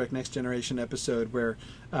Star Trek Next Generation episode where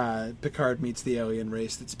Picard meets the alien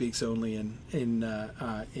race that speaks only in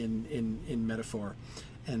metaphor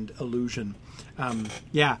and illusion.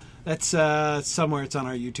 That's somewhere. It's on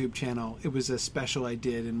our YouTube channel. It was a special I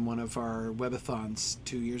did in one of our webathons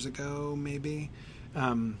 2 years ago, maybe.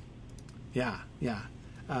 Love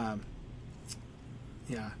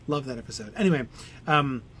that episode. Anyway,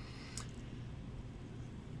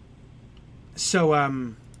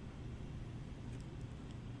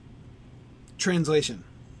 translation.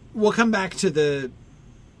 We'll come back to the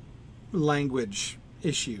language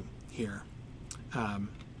issue here.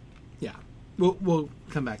 We'll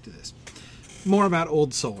come back to this. More about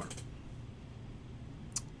Old Solar.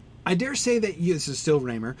 I dare say that you, this is still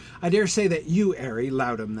Raymer, I dare say that you, Ari,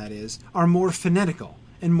 Loudham that is, are more phonetical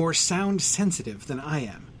and more sound sensitive than I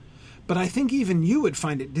am. But I think even you would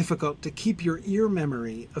find it difficult to keep your ear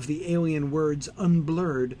memory of the alien words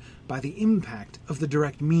unblurred by the impact of the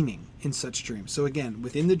direct meaning in such dreams. So again,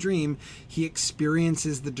 within the dream, he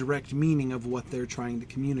experiences the direct meaning of what they're trying to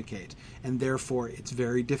communicate, and therefore it's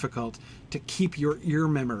very difficult to keep your ear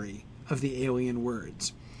memory of the alien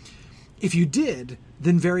words. If you did,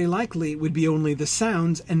 then very likely it would be only the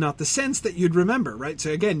sounds and not the sense that you'd remember, right?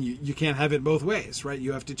 So again, you can't have it both ways, right?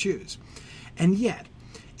 You have to choose. And yet,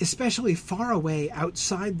 especially far away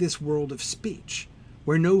outside this world of speech,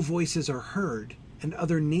 where no voices are heard and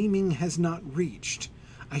other naming has not reached,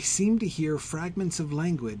 I seem to hear fragments of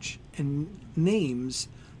language and names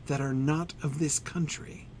that are not of this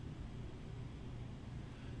country.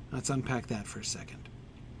 Let's unpack that for a second.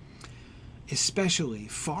 Especially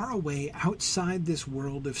far away outside this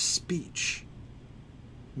world of speech,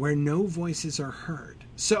 where no voices are heard.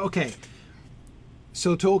 So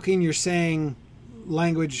Tolkien, you're saying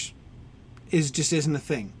language isn't a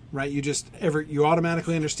thing, right? You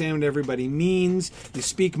automatically understand what everybody means. You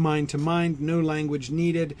speak mind to mind, no language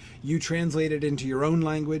needed. You translate it into your own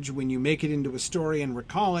language when you make it into a story and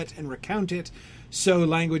recall it and recount it. So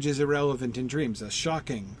language is irrelevant in dreams. A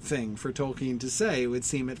shocking thing for Tolkien to say, it would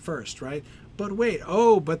seem at first, right? But wait,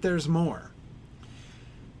 but there's more.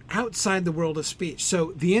 Outside the world of speech.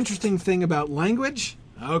 So the interesting thing about language,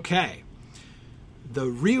 the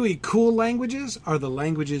really cool languages are the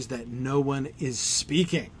languages that no one is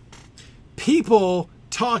speaking. People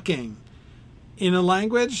talking in a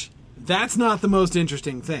language, that's not the most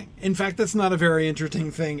interesting thing. In fact, that's not a very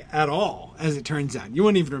interesting thing at all, as it turns out. You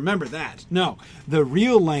won't even remember that. No, the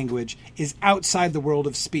real language is outside the world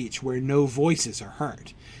of speech, where no voices are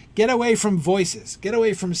heard. Get away from voices. Get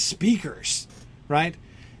away from speakers, right?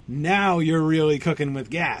 Now you're really cooking with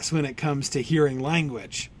gas when it comes to hearing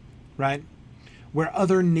language, right? Where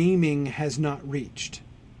other naming has not reached.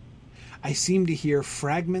 I seem to hear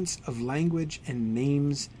fragments of language and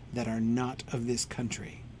names that are not of this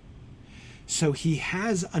country. So he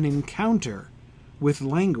has an encounter with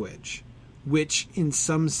language which in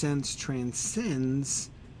some sense transcends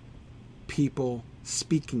people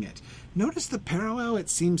speaking it. Notice the parallel, it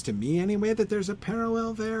seems to me anyway, that there's a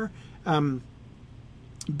parallel there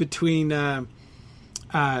between the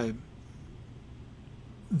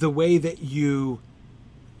way that you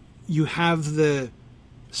have the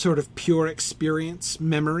sort of pure experience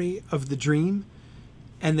memory of the dream,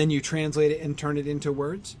 and then you translate it and turn it into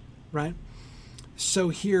words, right? So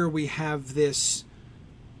here we have this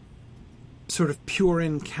sort of pure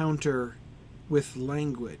encounter with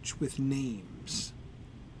language, with names,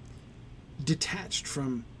 detached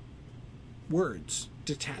from words,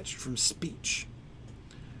 detached from speech,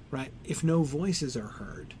 right? If no voices are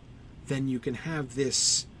heard, then you can have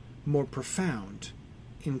this more profound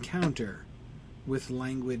encounter with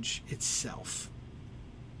language itself.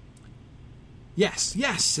 Yes,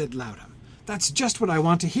 yes, said Loudham. That's just what I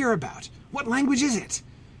want to hear about. What language is it?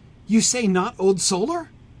 You say not Old Solar?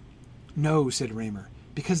 No, said Raymer,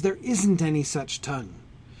 because there isn't any such tongue.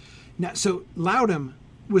 Now, so Loudham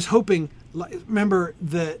was hoping, remember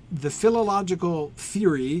the philological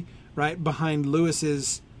theory, right, behind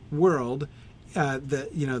Lewis's world,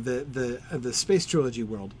 the space trilogy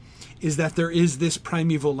world, is that there is this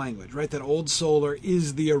primeval language, right? That Old Solar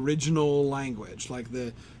is the original language, like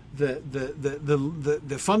the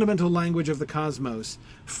fundamental language of the cosmos,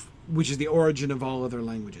 which is the origin of all other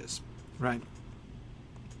languages, right?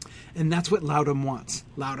 And that's what Loudham wants.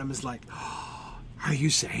 Loudham is like, oh, are you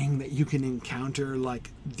saying that you can encounter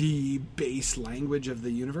like the base language of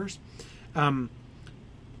the universe? I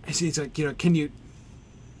see. It's like, can you?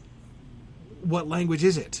 What language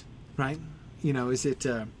is it? Right? Is it?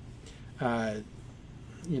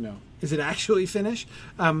 Is it actually Finnish?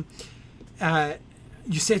 You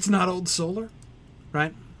say it's not Old Solar,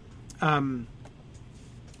 right?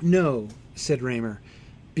 No, said Raymer,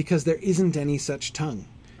 because there isn't any such tongue.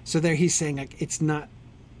 So there he's saying like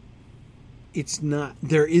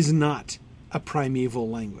there is not a primeval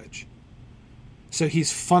language. So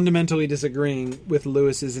he's fundamentally disagreeing with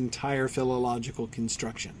Lewis's entire philological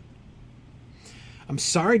construction. I'm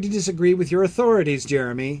sorry to disagree with your authorities,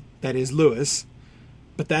 Jeremy, that is Lewis,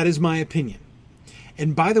 but that is my opinion.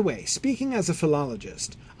 And by the way, speaking as a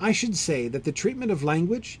philologist, I should say that the treatment of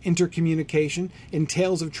language, intercommunication, in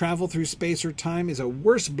tales of travel through space or time is a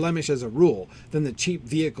worse blemish as a rule than the cheap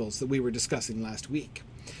vehicles that we were discussing last week.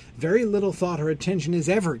 Very little thought or attention is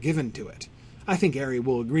ever given to it. I think Ari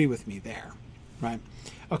will agree with me there, right?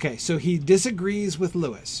 Okay, so he disagrees with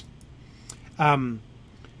Lewis.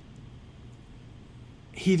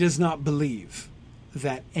 He does not believe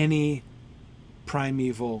that any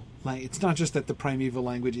primeval, it's not just that the primeval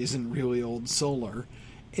language isn't really Old Solar,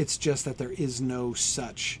 it's just that there is no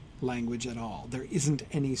such language at all. There isn't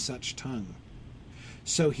any such tongue.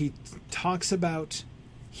 So he talks about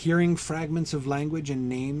hearing fragments of language and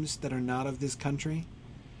names that are not of this country,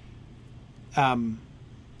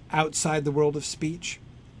 outside the world of speech,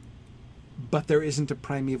 but there isn't a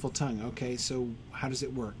primeval tongue. Okay, so how does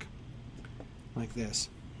it work? Like this.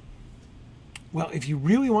 Well, if you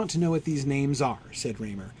really want to know what these names are, said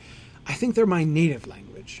Raymer, I think they're my native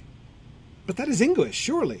language. But that is English,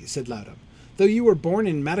 surely, said Loudham, though you were born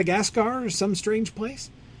in Madagascar or some strange place?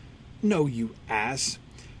 No, you ass.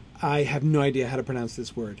 I have no idea how to pronounce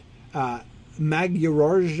this word.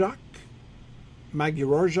 Magyarország?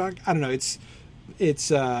 Magyarország? I don't know. It's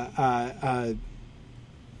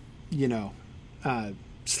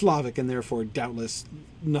Slavic and therefore doubtless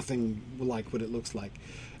nothing like what it looks like.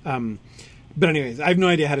 But anyways, I have no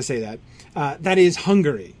idea how to say that. That is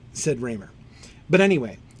Hungary, said Raymer. But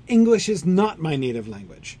anyway, English is not my native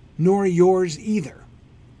language, nor yours either.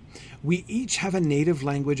 We each have a native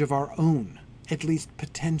language of our own, at least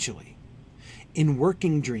potentially. In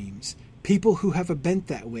working dreams, people who have a bent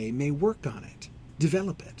that way may work on it,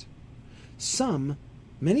 develop it. Some,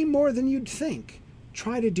 many more than you'd think,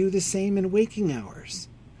 try to do the same in waking hours,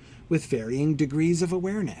 with varying degrees of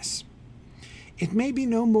awareness. It may be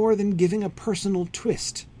no more than giving a personal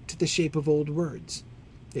twist to the shape of old words.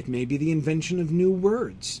 It may be the invention of new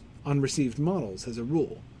words on received models as a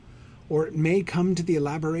rule, or it may come to the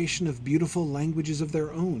elaboration of beautiful languages of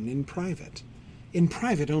their own in private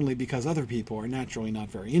only because other people are naturally not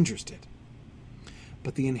very interested.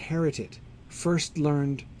 But the inherited, first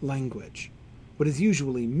learned language, what is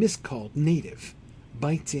usually miscalled native,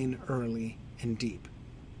 bites in early and deep.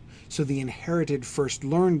 So the inherited first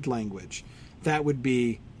learned language, that would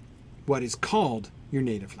be what is called your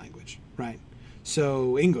native language, right?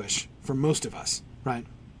 So English for most of us, right?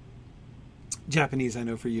 Japanese, I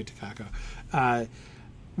know for you, Takako.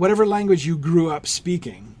 Whatever language you grew up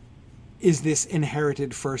speaking is this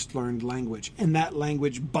inherited first learned language, and that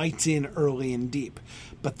language bites in early and deep.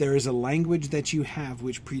 But there is a language that you have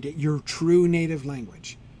which predates your true native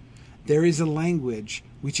language. There is a language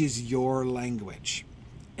which is your language.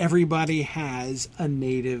 Everybody has a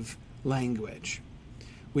native language,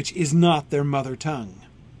 which is not their mother tongue.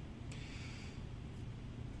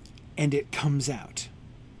 And it comes out.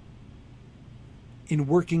 In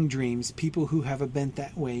working dreams, people who have a bent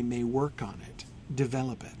that way may work on it,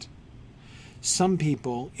 develop it. Some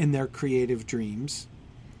people, in their creative dreams,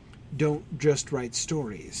 don't just write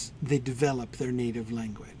stories. They develop their native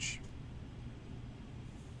language.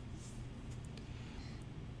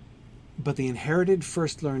 But the inherited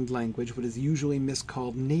first learned language, what is usually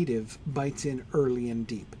miscalled native, bites in early and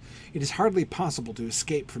deep. It is hardly possible to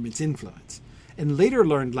escape from its influence. And later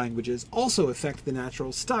learned languages also affect the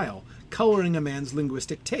natural style, coloring a man's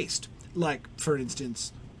linguistic taste, like, for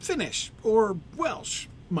instance, Finnish or Welsh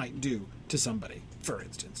might do to somebody, for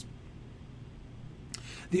instance.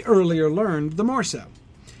 The earlier learned, the more so,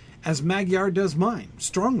 as Magyar does mine,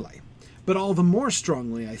 strongly, but all the more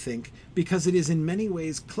strongly, I think, because it is in many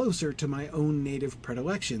ways closer to my own native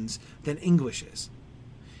predilections than English is.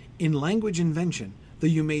 In language invention, though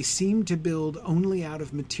you may seem to build only out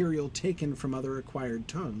of material taken from other acquired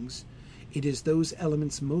tongues, it is those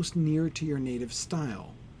elements most near to your native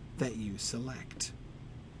style that you select.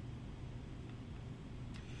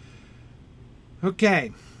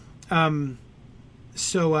 Okay,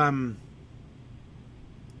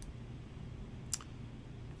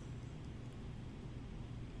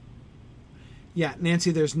 yeah, Nancy,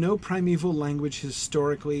 there's no primeval language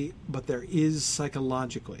historically, but there is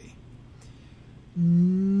psychologically.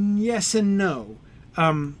 Yes and no.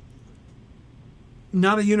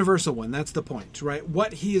 Not a universal one, that's the point, right?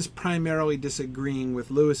 What he is primarily disagreeing with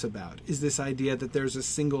Lewis about is this idea that there's a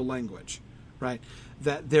single language, right?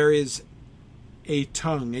 That there is a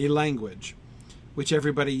tongue, a language, which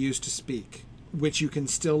everybody used to speak, which you can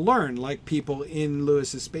still learn, like people in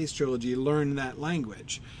Lewis's Space Trilogy learn that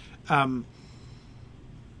language. And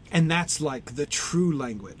that's like the true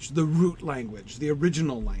language, the root language, the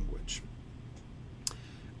original language.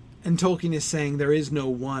 And Tolkien is saying there is no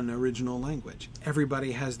one original language.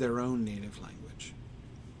 Everybody has their own native language.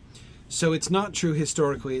 So it's not true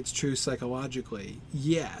historically, it's true psychologically,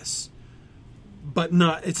 yes, but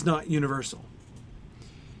it's not universal.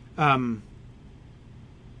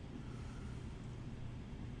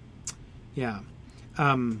 Yeah.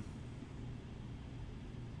 Oh,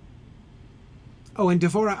 and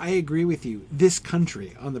Devora, I agree with you. This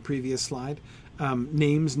country on the previous slide,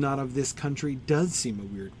 names not of this country, does seem a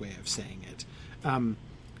weird way of saying it.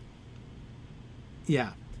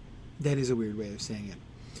 Yeah, that is a weird way of saying it.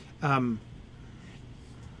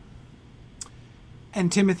 And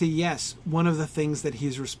Timothy, yes, one of the things that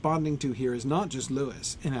he's responding to here is not just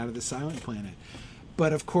Lewis and Out of the Silent Planet,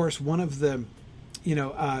 but of course one of the,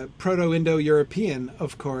 Proto-Indo-European,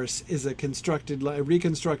 of course, is a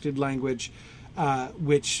reconstructed language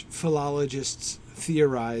which philologists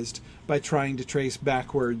theorized by trying to trace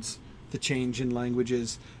backwards the change in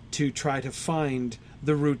languages to try to find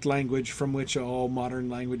the root language from which all modern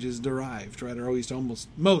languages derived, right? Or at least almost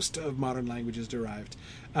most of modern languages derived.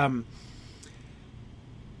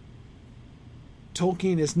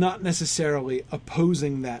 Tolkien is not necessarily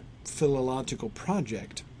opposing that philological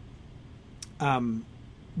project,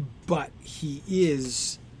 but he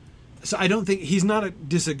is. So I don't think he's not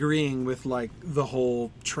disagreeing with like the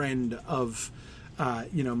whole trend of,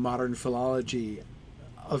 modern philology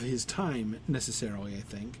of his time necessarily. I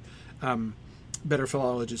think better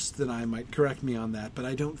philologists than I might correct me on that, but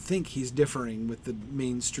I don't think he's differing with the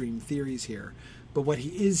mainstream theories here. But what he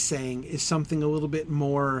is saying is something a little bit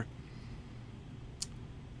more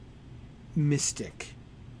mystic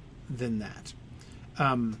than that.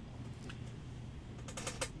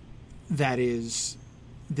 That is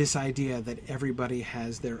this idea that everybody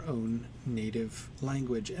has their own native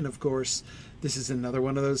language. And of course, this is another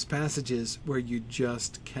one of those passages where you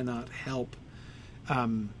just cannot help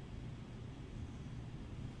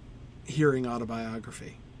hearing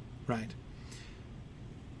autobiography, right?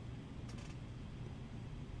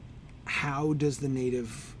 How does the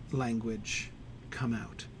native language come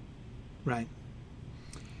out, right?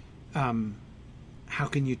 How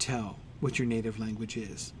can you tell what your native language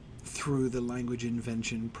is? Through the language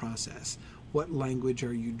invention process. What language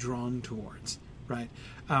are you drawn towards, right?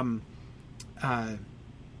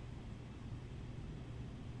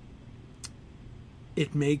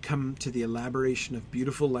 It may come to the elaboration of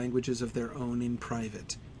beautiful languages of their own in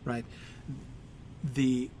private, right?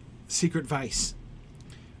 The secret vice,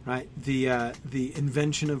 right? The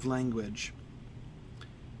invention of language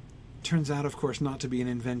turns out, of course, not to be an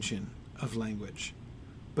invention of language,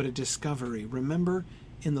 but a discovery. Remember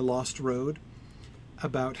in The Lost Road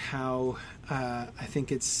about how, I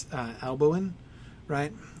think it's Alboin,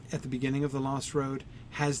 right, at the beginning of The Lost Road,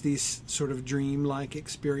 has these sort of dream-like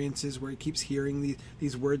experiences where he keeps hearing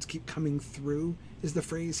these words keep coming through, is the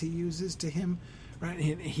phrase he uses to him, right?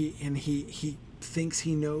 And he thinks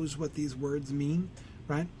he knows what these words mean,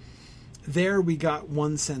 right? There we got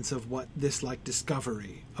one sense of what this like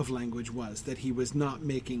discovery of language was, that he's not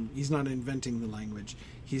inventing the language,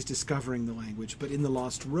 he's discovering the language. But in The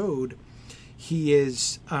Lost Road, he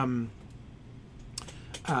is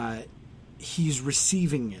he's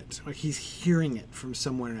receiving it, like he's hearing it from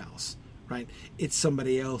somewhere else, right? It's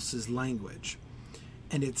somebody else's language,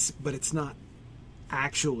 but it's not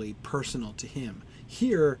actually personal to him.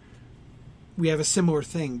 Here we have a similar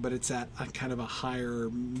thing, but it's at a kind of a higher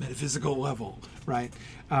metaphysical level, right?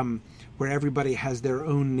 Where everybody has their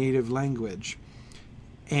own native language,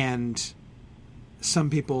 and some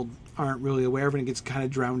people aren't really aware of it, and it gets kind of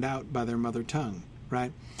drowned out by their mother tongue,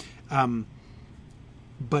 right?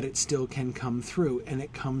 But it still can come through, and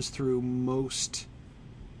it comes through most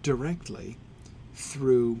directly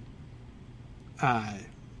through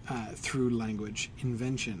language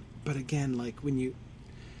invention. But again, like when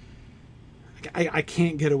I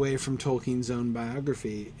can't get away from Tolkien's own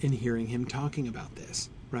biography in hearing him talking about this,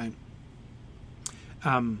 right?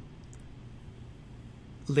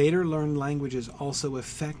 Later learned languages also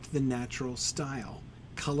affect the natural style,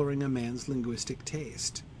 coloring a man's linguistic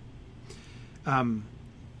taste.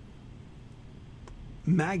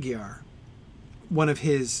 Magyar, one of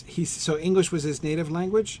his, so English was his native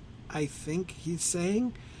language, I think he's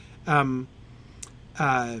saying, and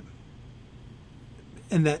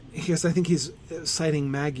that, because I think he's citing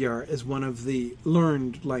Magyar as one of the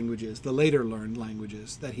learned languages, the later learned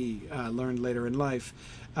languages that he learned later in life,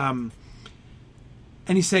 and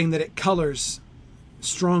he's saying that it colors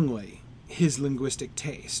strongly his linguistic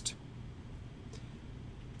taste.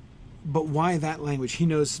 But why that language? He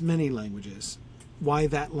knows many languages. Why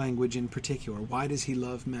that language in particular? Why does he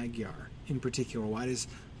love Magyar in particular? Why does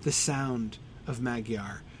the sound of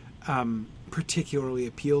Magyar particularly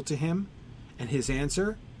appeal to him? And his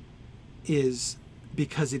answer is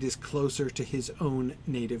because it is closer to his own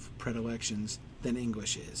native predilections than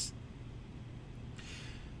English is.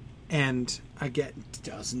 And again,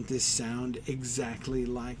 doesn't this sound exactly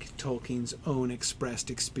like Tolkien's own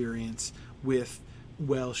expressed experience with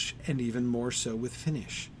Welsh, and even more so with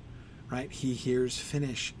Finnish? Right? He hears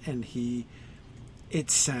Finnish and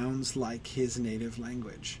it sounds like his native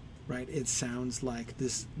language, right? It sounds like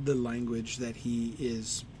the language that he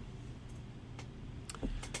is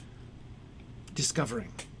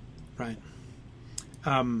discovering, right?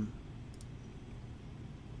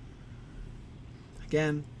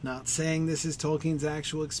 Again, not saying this is Tolkien's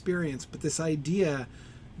actual experience, but this idea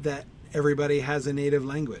that everybody has a native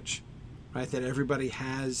language, right? That everybody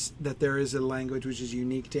has, that there is a language which is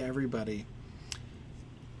unique to everybody,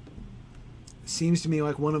 seems to me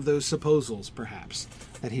like one of those supposals, perhaps,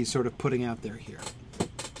 that he's sort of putting out there here.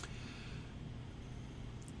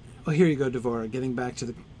 Well, here you go, Devora, getting back to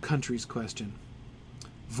the countries question.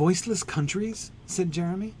 Voiceless countries, said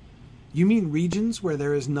Jeremy. You mean regions where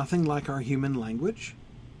there is nothing like our human language?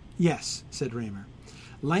 Yes, said Raymer.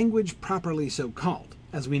 Language properly so called,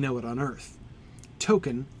 as we know it on Earth.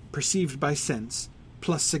 Token, perceived by sense,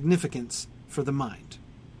 plus significance for the mind.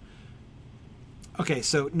 Okay,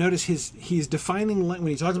 so notice he's defining, when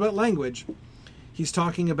he talks about language, he's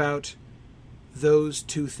talking about those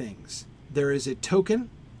two things. There is a token,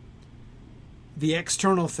 the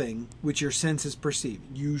external thing, which your senses perceive,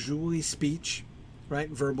 usually speech, right,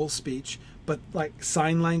 verbal speech, but like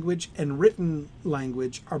sign language and written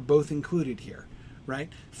language are both included here, right?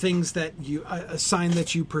 Things that a sign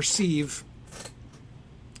that you perceive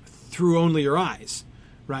through only your eyes,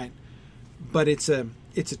 right? But it's a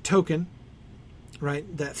token,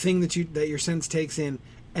 right? That thing that your sense takes in,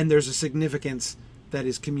 and there's a significance that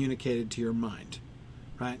is communicated to your mind,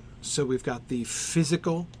 right? So we've got the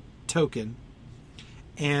physical token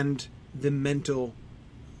and the mental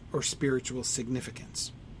or spiritual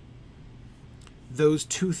significance. Those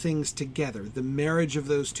two things together, the marriage of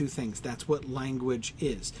those two things, that's what language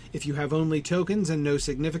is. If you have only tokens and no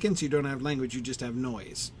significance, you don't have language, you just have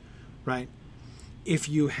noise, right? If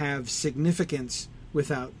you have significance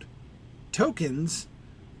without tokens,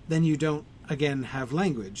 then you don't, again, have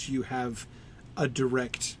language. You have a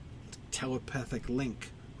direct telepathic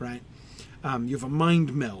link, right? You have a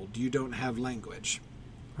mind meld. You don't have language,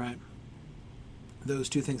 right? Those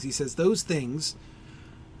two things. He says those things,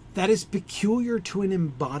 that is peculiar to an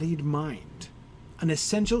embodied mind. an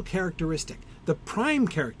essential characteristic, the prime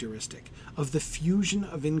characteristic of the fusion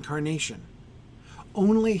of incarnation.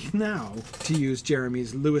 Only now, to use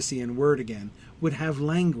Jeremy's Lewisian word again, would have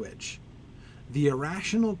language. The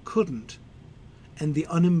irrational couldn't, and the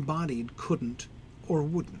unembodied couldn't or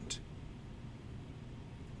wouldn't.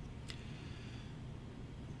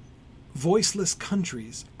 Voiceless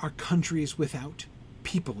countries are countries without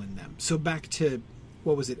people in them. So back to,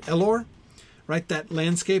 what was it, Elor? Right, that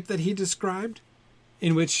landscape that he described,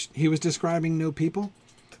 in which he was describing no people,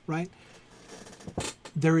 right?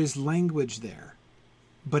 There is language there,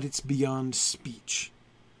 but it's beyond speech.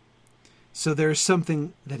 So there's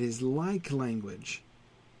something that is like language,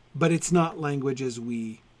 but it's not language as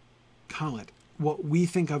we call it. What we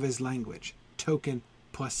think of as language, token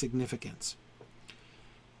plus significance,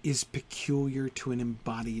 is peculiar to an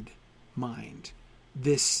embodied mind.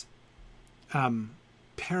 This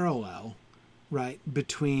parallel, right,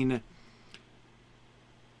 between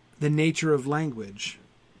the nature of language,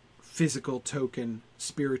 physical token,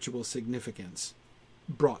 spiritual significance,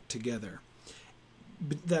 brought together.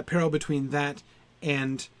 That parallel between that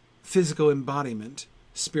and physical embodiment,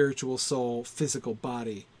 spiritual soul, physical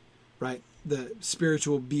body, right? The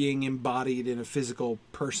spiritual being embodied in a physical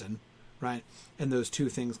person, right? And those two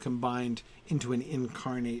things combined into an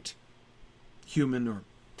incarnate human or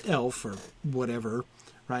elf or whatever,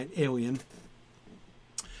 right? Alien.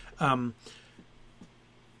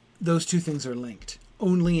 Those two things are linked.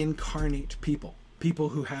 Only incarnate people, people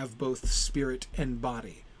who have both spirit and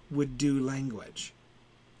body, would do language.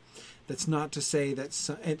 That's not to say that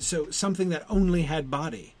so something that only had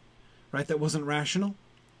body, right, that wasn't rational,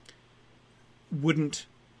 wouldn't,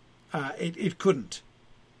 it couldn't,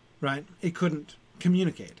 right? It couldn't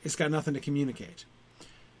communicate. It's got nothing to communicate.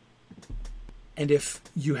 And if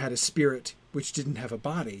you had a spirit which didn't have a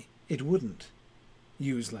body, it wouldn't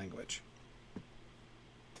use language.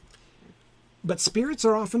 But spirits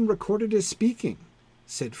are often recorded as speaking,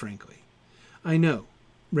 said Frankly. I know,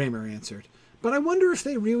 Raymer answered, but I wonder if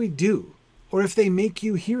they really do, or if they make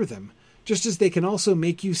you hear them, just as they can also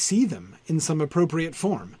make you see them in some appropriate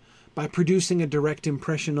form, by producing a direct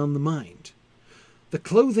impression on the mind. The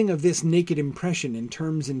clothing of this naked impression in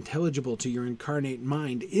terms intelligible to your incarnate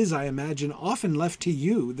mind is, I imagine, often left to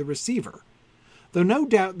you, the receiver, though no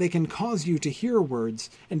doubt they can cause you to hear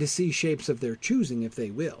words and to see shapes of their choosing if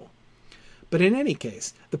they will. But in any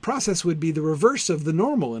case, the process would be the reverse of the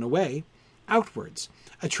normal in a way, outwards,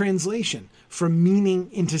 a translation from meaning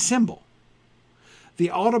into symbol. The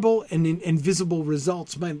audible and invisible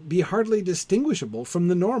results might be hardly distinguishable from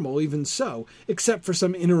the normal even so, except for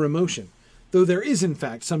some inner emotion, though there is in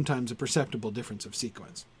fact sometimes a perceptible difference of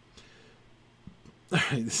sequence. All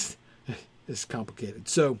right, this is complicated.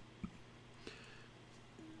 So,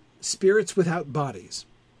 spirits without bodies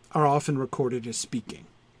are often recorded as speaking,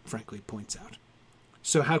 Frankly points out.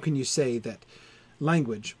 So how can you say that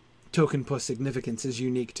language, token plus significance, is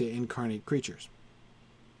unique to incarnate creatures?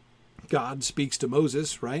 God speaks to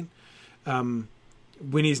Moses, right? When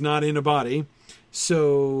he's not in a body.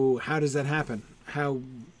 So how does that happen? How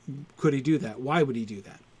could he do that? Why would he do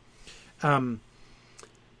that?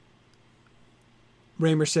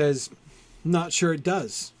 Raymer says, not sure it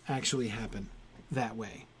does actually happen that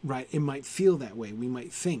way, right? It might feel that way. We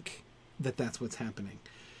might think that that's what's happening.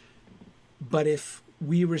 But if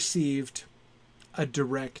we received a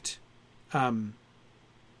direct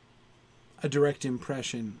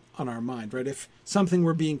impression on our mind, right? If something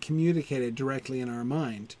were being communicated directly in our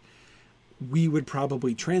mind, we would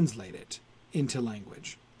probably translate it into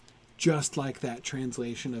language, just like that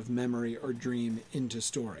translation of memory or dream into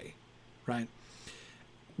story, right?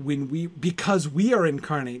 Because we are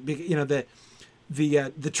incarnate,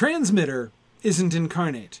 the transmitter isn't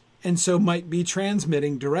incarnate, and so might be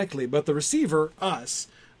transmitting directly, but the receiver, us,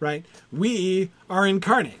 right? We are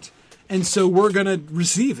incarnate. And so we're going to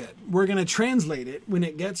receive it. We're going to translate it when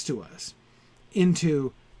it gets to us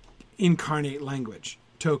into incarnate language,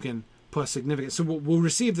 token plus significance. So we'll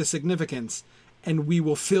receive the significance and we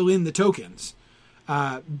will fill in the tokens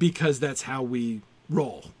because that's how we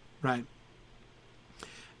roll, right?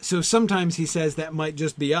 So sometimes he says that might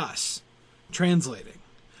just be us translating.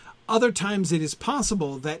 Other times it is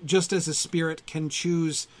possible that just as a spirit can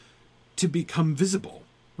choose to become visible,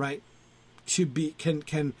 right?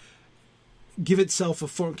 Can give itself a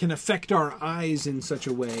form, can affect our eyes in such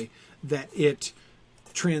a way that it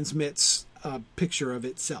transmits a picture of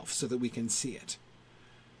itself so that we can see it.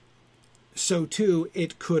 So too,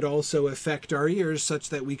 it could also affect our ears such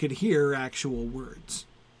that we could hear actual words.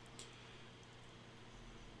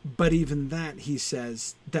 But even that, he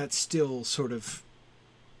says, that's still sort of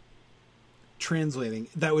translating.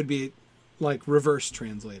 That would be like reverse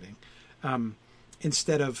translating.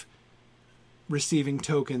 Instead of receiving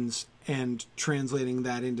tokens and translating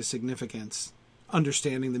that into significance,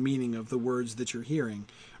 understanding the meaning of the words that you're hearing,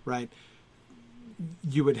 right?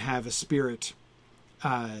 You would have a spirit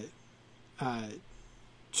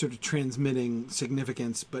sort of transmitting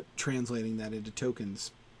significance, but translating that into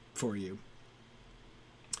tokens for you.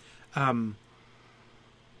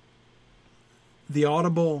 The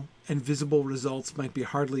audible and visible results might be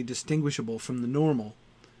hardly distinguishable from the normal.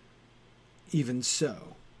 Even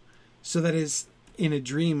so. So that is, in a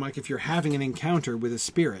dream, like if you're having an encounter with a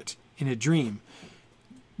spirit in a dream,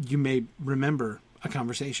 you may remember a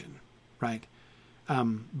conversation, right?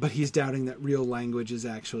 But he's doubting that real language is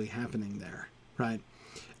actually happening there, right?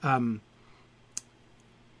 And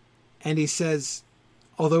he says,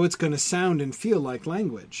 although it's going to sound and feel like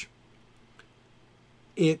language,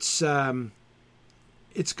 it's going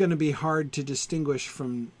to be hard to distinguish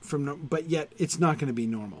from, but yet it's not going to be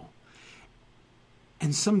normal.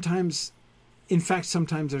 And sometimes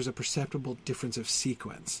there's a perceptible difference of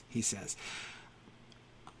sequence, he says.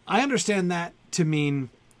 I understand that to mean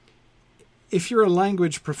if you're a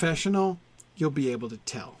language professional, you'll be able to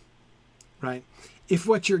tell, right? If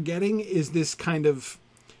what you're getting is this kind of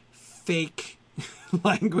fake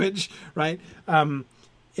language, right?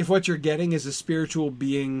 If what you're getting is a spiritual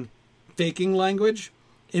being faking language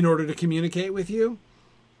in order to communicate with you,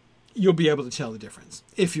 you'll be able to tell the difference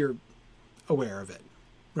if you're aware of it,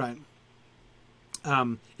 right?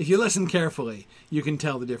 If you listen carefully, you can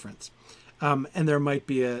tell the difference. And there might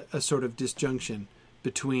be a sort of disjunction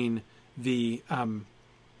between the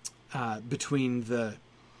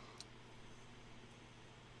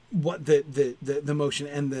motion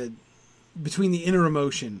and between the inner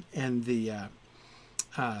emotion and the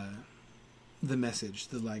message,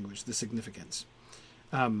 the language, the significance.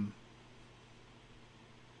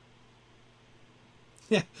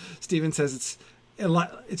 Yeah, Stephen says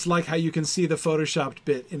it's like how you can see the photoshopped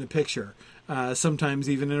bit in a picture, sometimes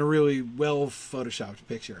even in a really well photoshopped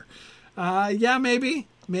picture. Yeah, maybe.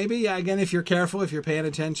 Yeah, again, if you're careful, if you're paying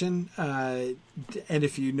attention, and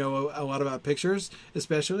if you know a lot about pictures,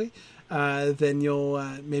 especially, then you'll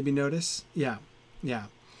maybe notice. Yeah.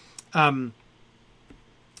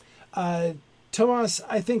 Tomas,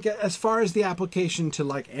 I think as far as the application to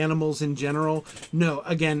like animals in general, no.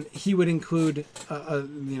 Again, he would include,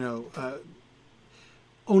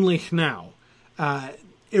 only now.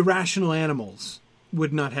 Irrational animals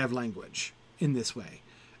would not have language in this way.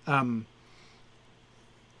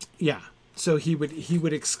 So he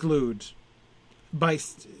would exclude, by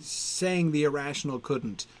saying the irrational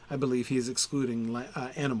couldn't, I believe he is excluding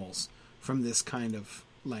animals from this kind of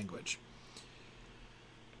language.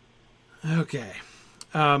 Okay.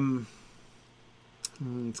 It's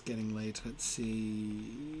getting late. Let's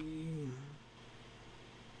see.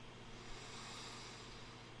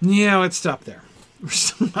 Yeah, let's stop there. We're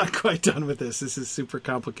still not quite done with this. This is super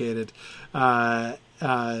complicated. But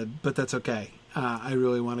that's okay. I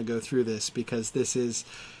really want to go through this because this is...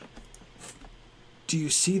 Do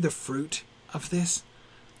you see the fruit of this?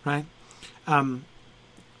 Right?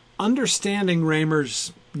 Understanding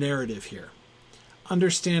Raymer's narrative here.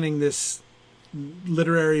 Understanding this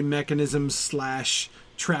literary mechanism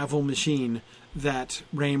 / travel machine that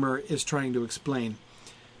Raymer is trying to explain.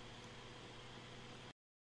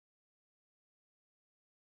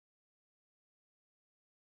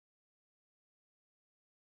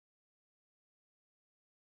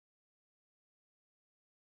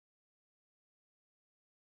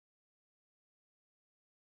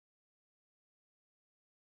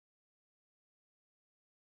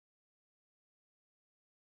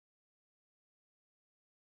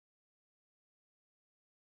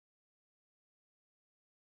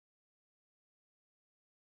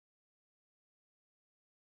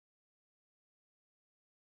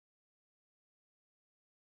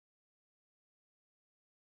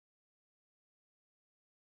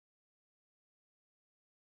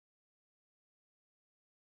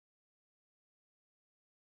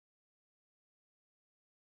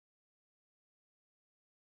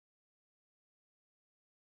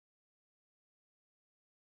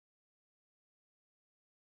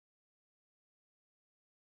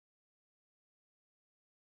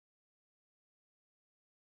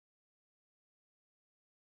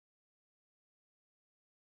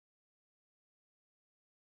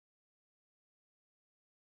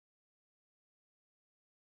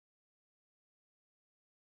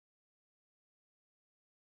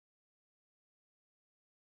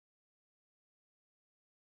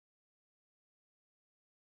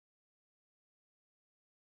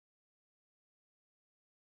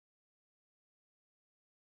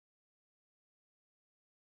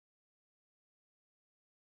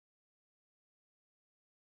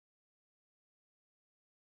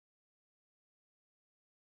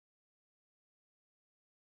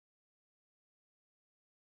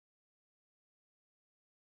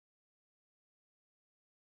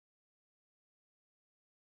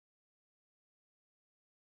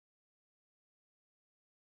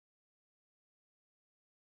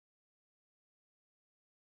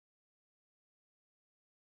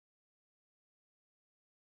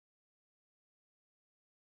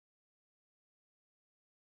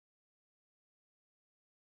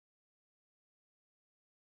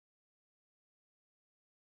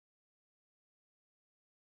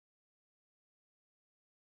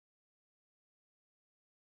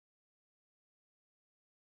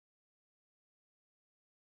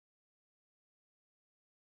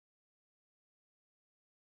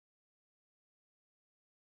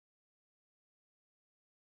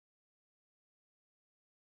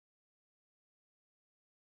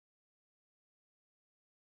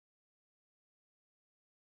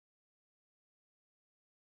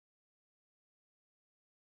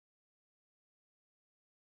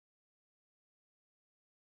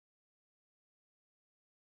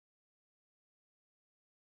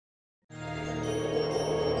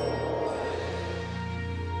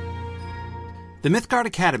 The Mythgard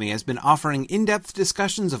Academy has been offering in-depth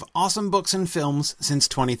discussions of awesome books and films since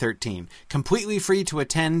 2013, completely free to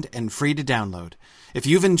attend and free to download. If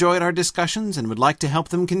you've enjoyed our discussions and would like to help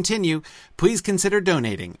them continue, please consider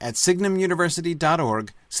donating at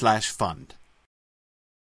signumuniversity.org/fund.